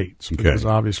or weights because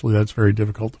obviously that's very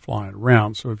difficult to fly it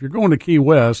around. So if you're going to Key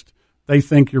West, they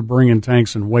think you're bringing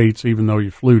tanks and weights even though you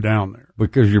flew down there.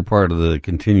 Because you're part of the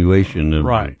continuation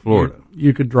of Florida.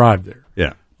 You could drive there.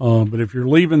 Yeah. But if you're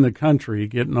leaving the country,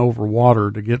 getting over water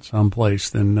to get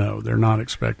someplace, then no, they're not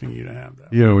expecting you to have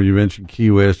that. You know, when you mentioned Key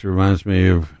West, it reminds me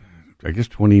of, I guess,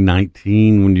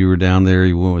 2019 when you were down there.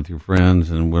 You went with your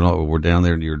friends and we're down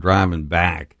there and you were driving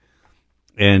back.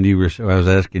 And I was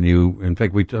asking you, in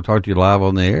fact, we talked to you live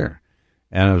on the air,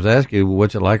 and I was asking you,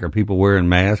 what's it like? Are people wearing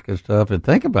masks and stuff? And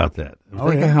think about that.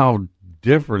 Think of how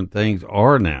different things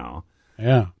are now.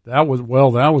 Yeah, that was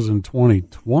in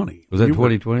 2020. Was that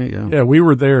 2020? Yeah. Yeah, we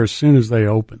were there as soon as they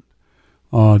opened.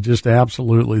 Just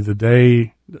absolutely. The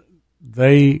day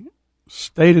they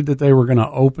stated that they were going to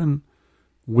open,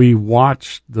 we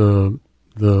watched the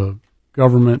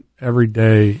government every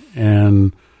day,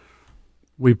 and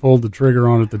we pulled the trigger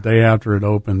on it the day after it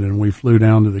opened, and we flew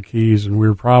down to the Keys, and we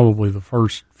were probably the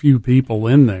first few people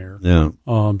in there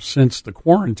since the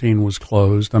quarantine was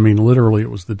closed. I mean, literally,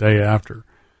 it was the day after.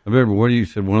 I remember what you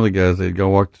said. One of the guys, they'd go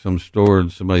walk to some store,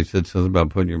 and somebody said something about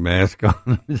putting your mask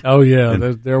on. Oh, yeah.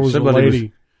 There was a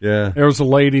lady. There was a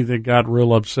lady that got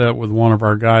real upset with one of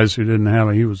our guys who didn't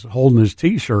have he was holding his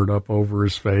T-shirt up over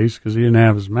his face because he didn't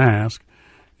have his mask.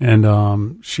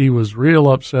 And she was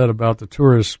real upset about the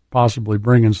tourists possibly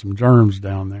bringing some germs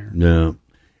down there. Yeah.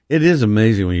 It is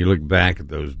amazing when you look back at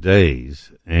those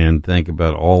days and think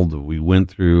about all that we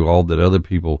went through, all that other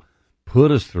people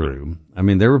put us through. I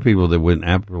mean, there were people that went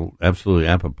absolutely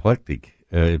apoplectic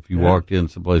if you walked in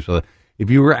someplace.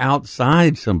 If you were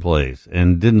outside someplace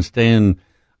and didn't stand,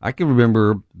 I can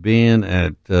remember being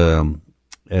at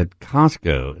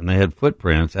Costco, and they had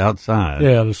footprints outside.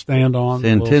 Yeah, to stand on.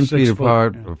 Stand 10 feet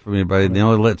apart from anybody. They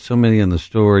only let so many in the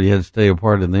store. You had to stay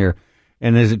apart in there.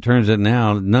 And as it turns out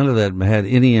now, none of that had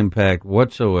any impact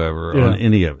whatsoever on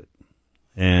any of it.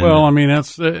 And well, I mean,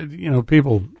 that's,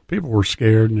 people were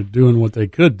scared and doing what they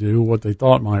could do, what they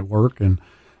thought might work, and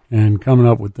coming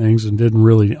up with things, and didn't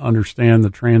really understand the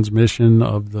transmission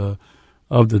of the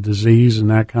disease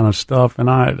and that kind of stuff.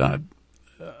 And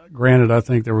granted, I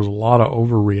think there was a lot of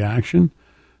overreaction.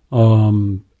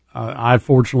 I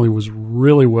fortunately was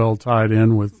really well tied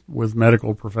in with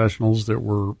medical professionals that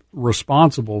were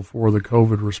responsible for the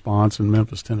COVID response in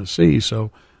Memphis, Tennessee.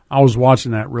 So I was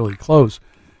watching that really close.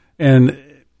 And,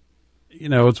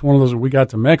 it's one of those, we got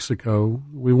to Mexico.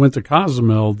 We went to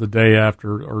Cozumel the day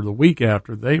after or the week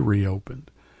after they reopened.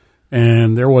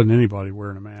 And there wasn't anybody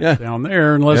wearing a mask down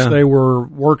there unless they were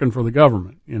working for the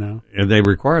government, And they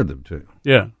required them to.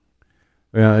 Yeah.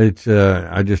 Well, it's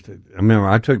I remember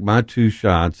I took my 2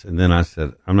 shots, and then I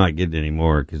said, I'm not getting any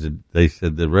more, because they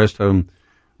said the rest of them,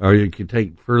 or you could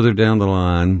take further down the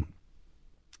line.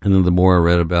 And then the more I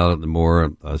read about it, the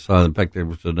more I saw. In fact, there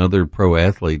was another pro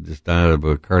athlete just died of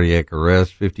a cardiac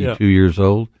arrest, 52 years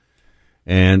old.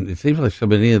 And it seems like so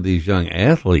many of these young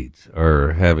athletes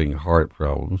are having heart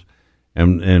problems.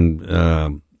 And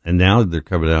now they're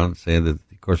coming out and saying that,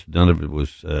 of course, none of it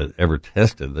was ever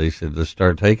tested. They said, let's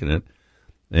start taking it.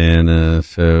 And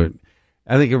so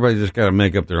I think everybody's just got to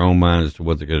make up their own mind as to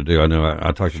what they're going to do. I know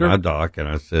I talked to my doc, and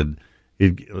I said,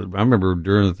 I remember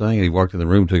during the thing, he walked in the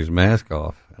room, took his mask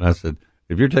off. And I said,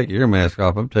 if you're taking your mask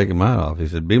off, I'm taking mine off. He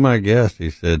said, be my guest. He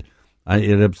said,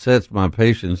 it upsets my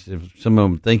patients if some of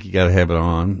them think you got to have it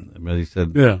on. But he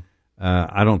said,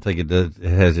 I don't think it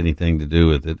has anything to do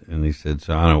with it. And he said,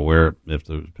 so I don't wear it. If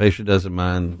the patient doesn't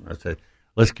mind, I said,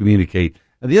 let's communicate.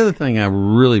 And the other thing I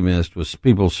really missed was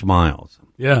people's smiles.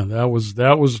 Yeah, that was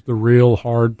the real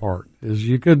hard part. Is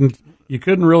you couldn't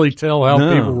really tell how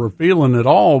people were feeling at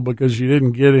all because you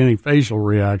didn't get any facial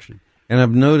reaction. And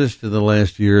I've noticed in the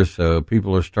last year or so,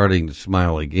 people are starting to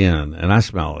smile again. And I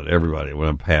smile at everybody when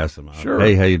I'm passing them. Sure.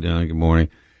 Hey, how you doing? Good morning.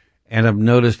 And I've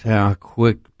noticed how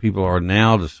quick people are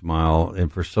now to smile.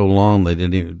 And for so long, they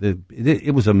didn't even.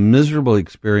 It was a miserable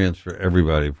experience for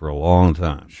everybody for a long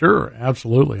time. Sure,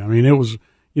 absolutely. I mean, it was.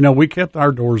 We kept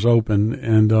our doors open,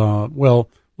 and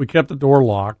we kept the door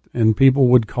locked. And people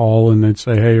would call and they'd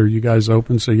say, "Hey, are you guys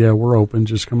open?" So yeah, we're open.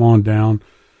 Just come on down.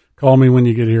 Call me when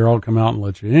you get here. I'll come out and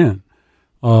let you in.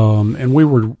 And we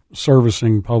were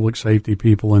servicing public safety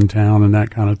people in town and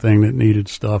that kind of thing that needed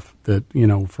stuff that,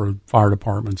 for fire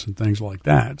departments and things like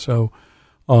that. So,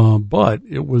 but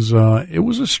it was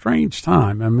a strange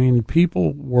time. I mean,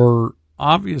 people were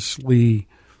obviously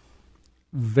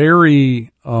very,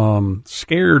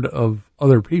 scared of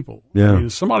other people. Yeah. I mean,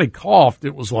 if somebody coughed,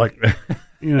 it was like,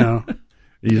 You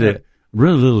said,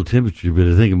 real little temperature, but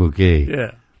I think I'm okay.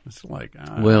 Yeah. It's like,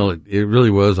 well, it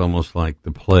really was almost like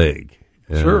the plague.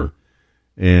 Sure.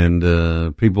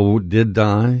 And people did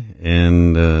die,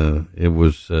 and it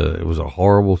was a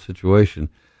horrible situation.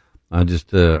 I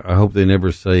hope they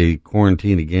never say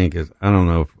quarantine again, because I don't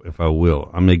know if I will.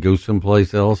 I may go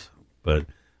someplace else, but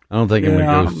I don't think I'm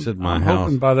going to go sit in my house.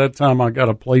 Hoping by that time I got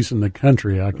a place in the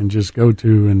country I can just go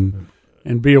to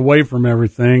and be away from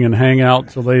everything and hang out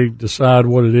till they decide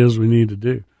what it is we need to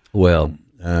do. Well,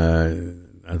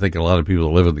 I think a lot of people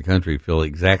that live in the country feel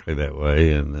exactly that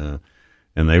way, and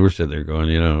they were sitting there going,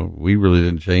 we really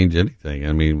didn't change anything.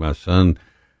 I mean, my son,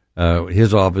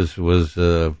 his office was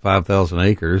 5,000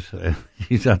 acres.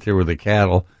 He's out there with the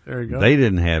cattle. There you go. They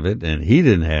didn't have it, and he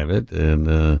didn't have it,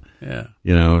 and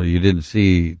you didn't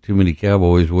see too many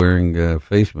cowboys wearing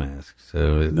face masks.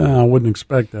 So no, I wouldn't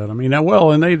expect that. I mean,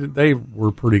 and they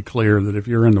were pretty clear that if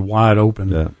you're in the wide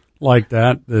open like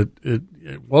that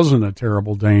it wasn't a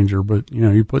terrible danger, but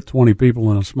you put 20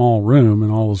 people in a small room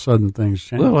and all of a sudden things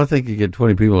change. Well, I think you get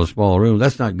 20 people in a small room.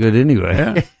 That's not good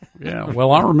anyway. Yeah.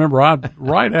 Well, I remember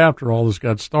right after all this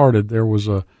got started, there was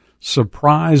a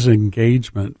surprise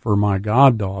engagement for my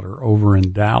goddaughter over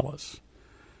in Dallas.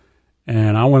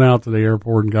 And I went out to the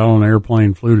airport and got on an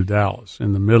airplane, flew to Dallas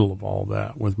in the middle of all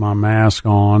that with my mask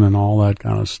on and all that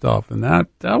kind of stuff. And that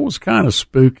was kind of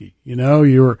spooky.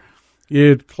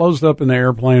 You closed up in the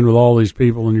airplane with all these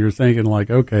people, and you're thinking like,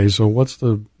 okay, so what's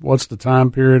the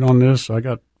time period on this? I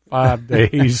got 5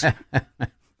 days.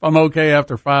 If I'm okay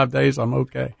after 5 days, I'm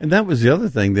okay. And that was the other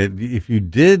thing, that if you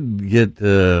did get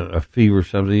a fever or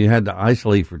something, you had to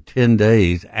isolate for 10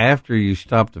 days after you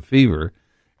stopped the fever.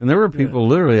 And there were people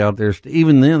literally out there,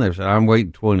 even then, they said, I'm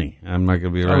waiting 20. I'm not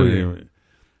going to be around here.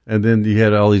 And then you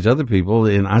had all these other people,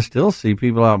 and I still see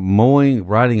people out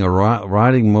riding a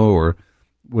riding mower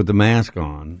with the mask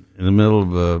on in the middle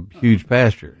of a huge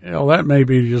pasture. Yeah, well, that may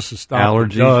be just to stop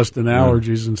allergies, dust and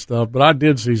allergies and stuff. But I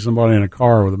did see somebody in a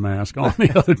car with a mask on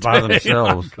the other day. By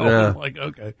themselves. Like,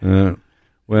 okay.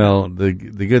 Well, the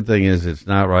good thing is it's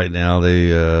not right now.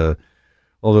 They,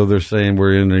 although they're saying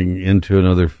we're entering into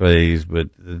another phase, but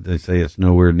they say it's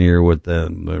nowhere near what the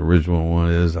original one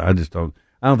is. I don't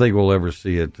think we'll ever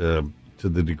see it to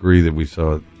the degree that we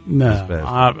saw it. No,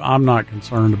 I'm not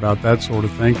concerned about that sort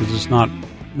of thing because it's not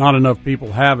not enough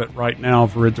people have it right now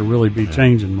for it to really be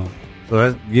changing much.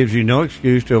 So that gives you no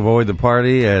excuse to avoid the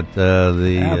party at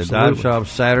the dive shop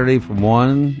Saturday from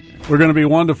 1. We're going to be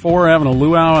 1 to 4 having a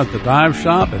luau at the dive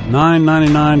shop at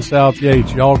 999 South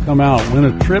Yates. Y'all come out, win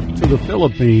a trip to the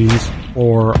Philippines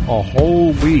for a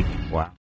whole week. Wow.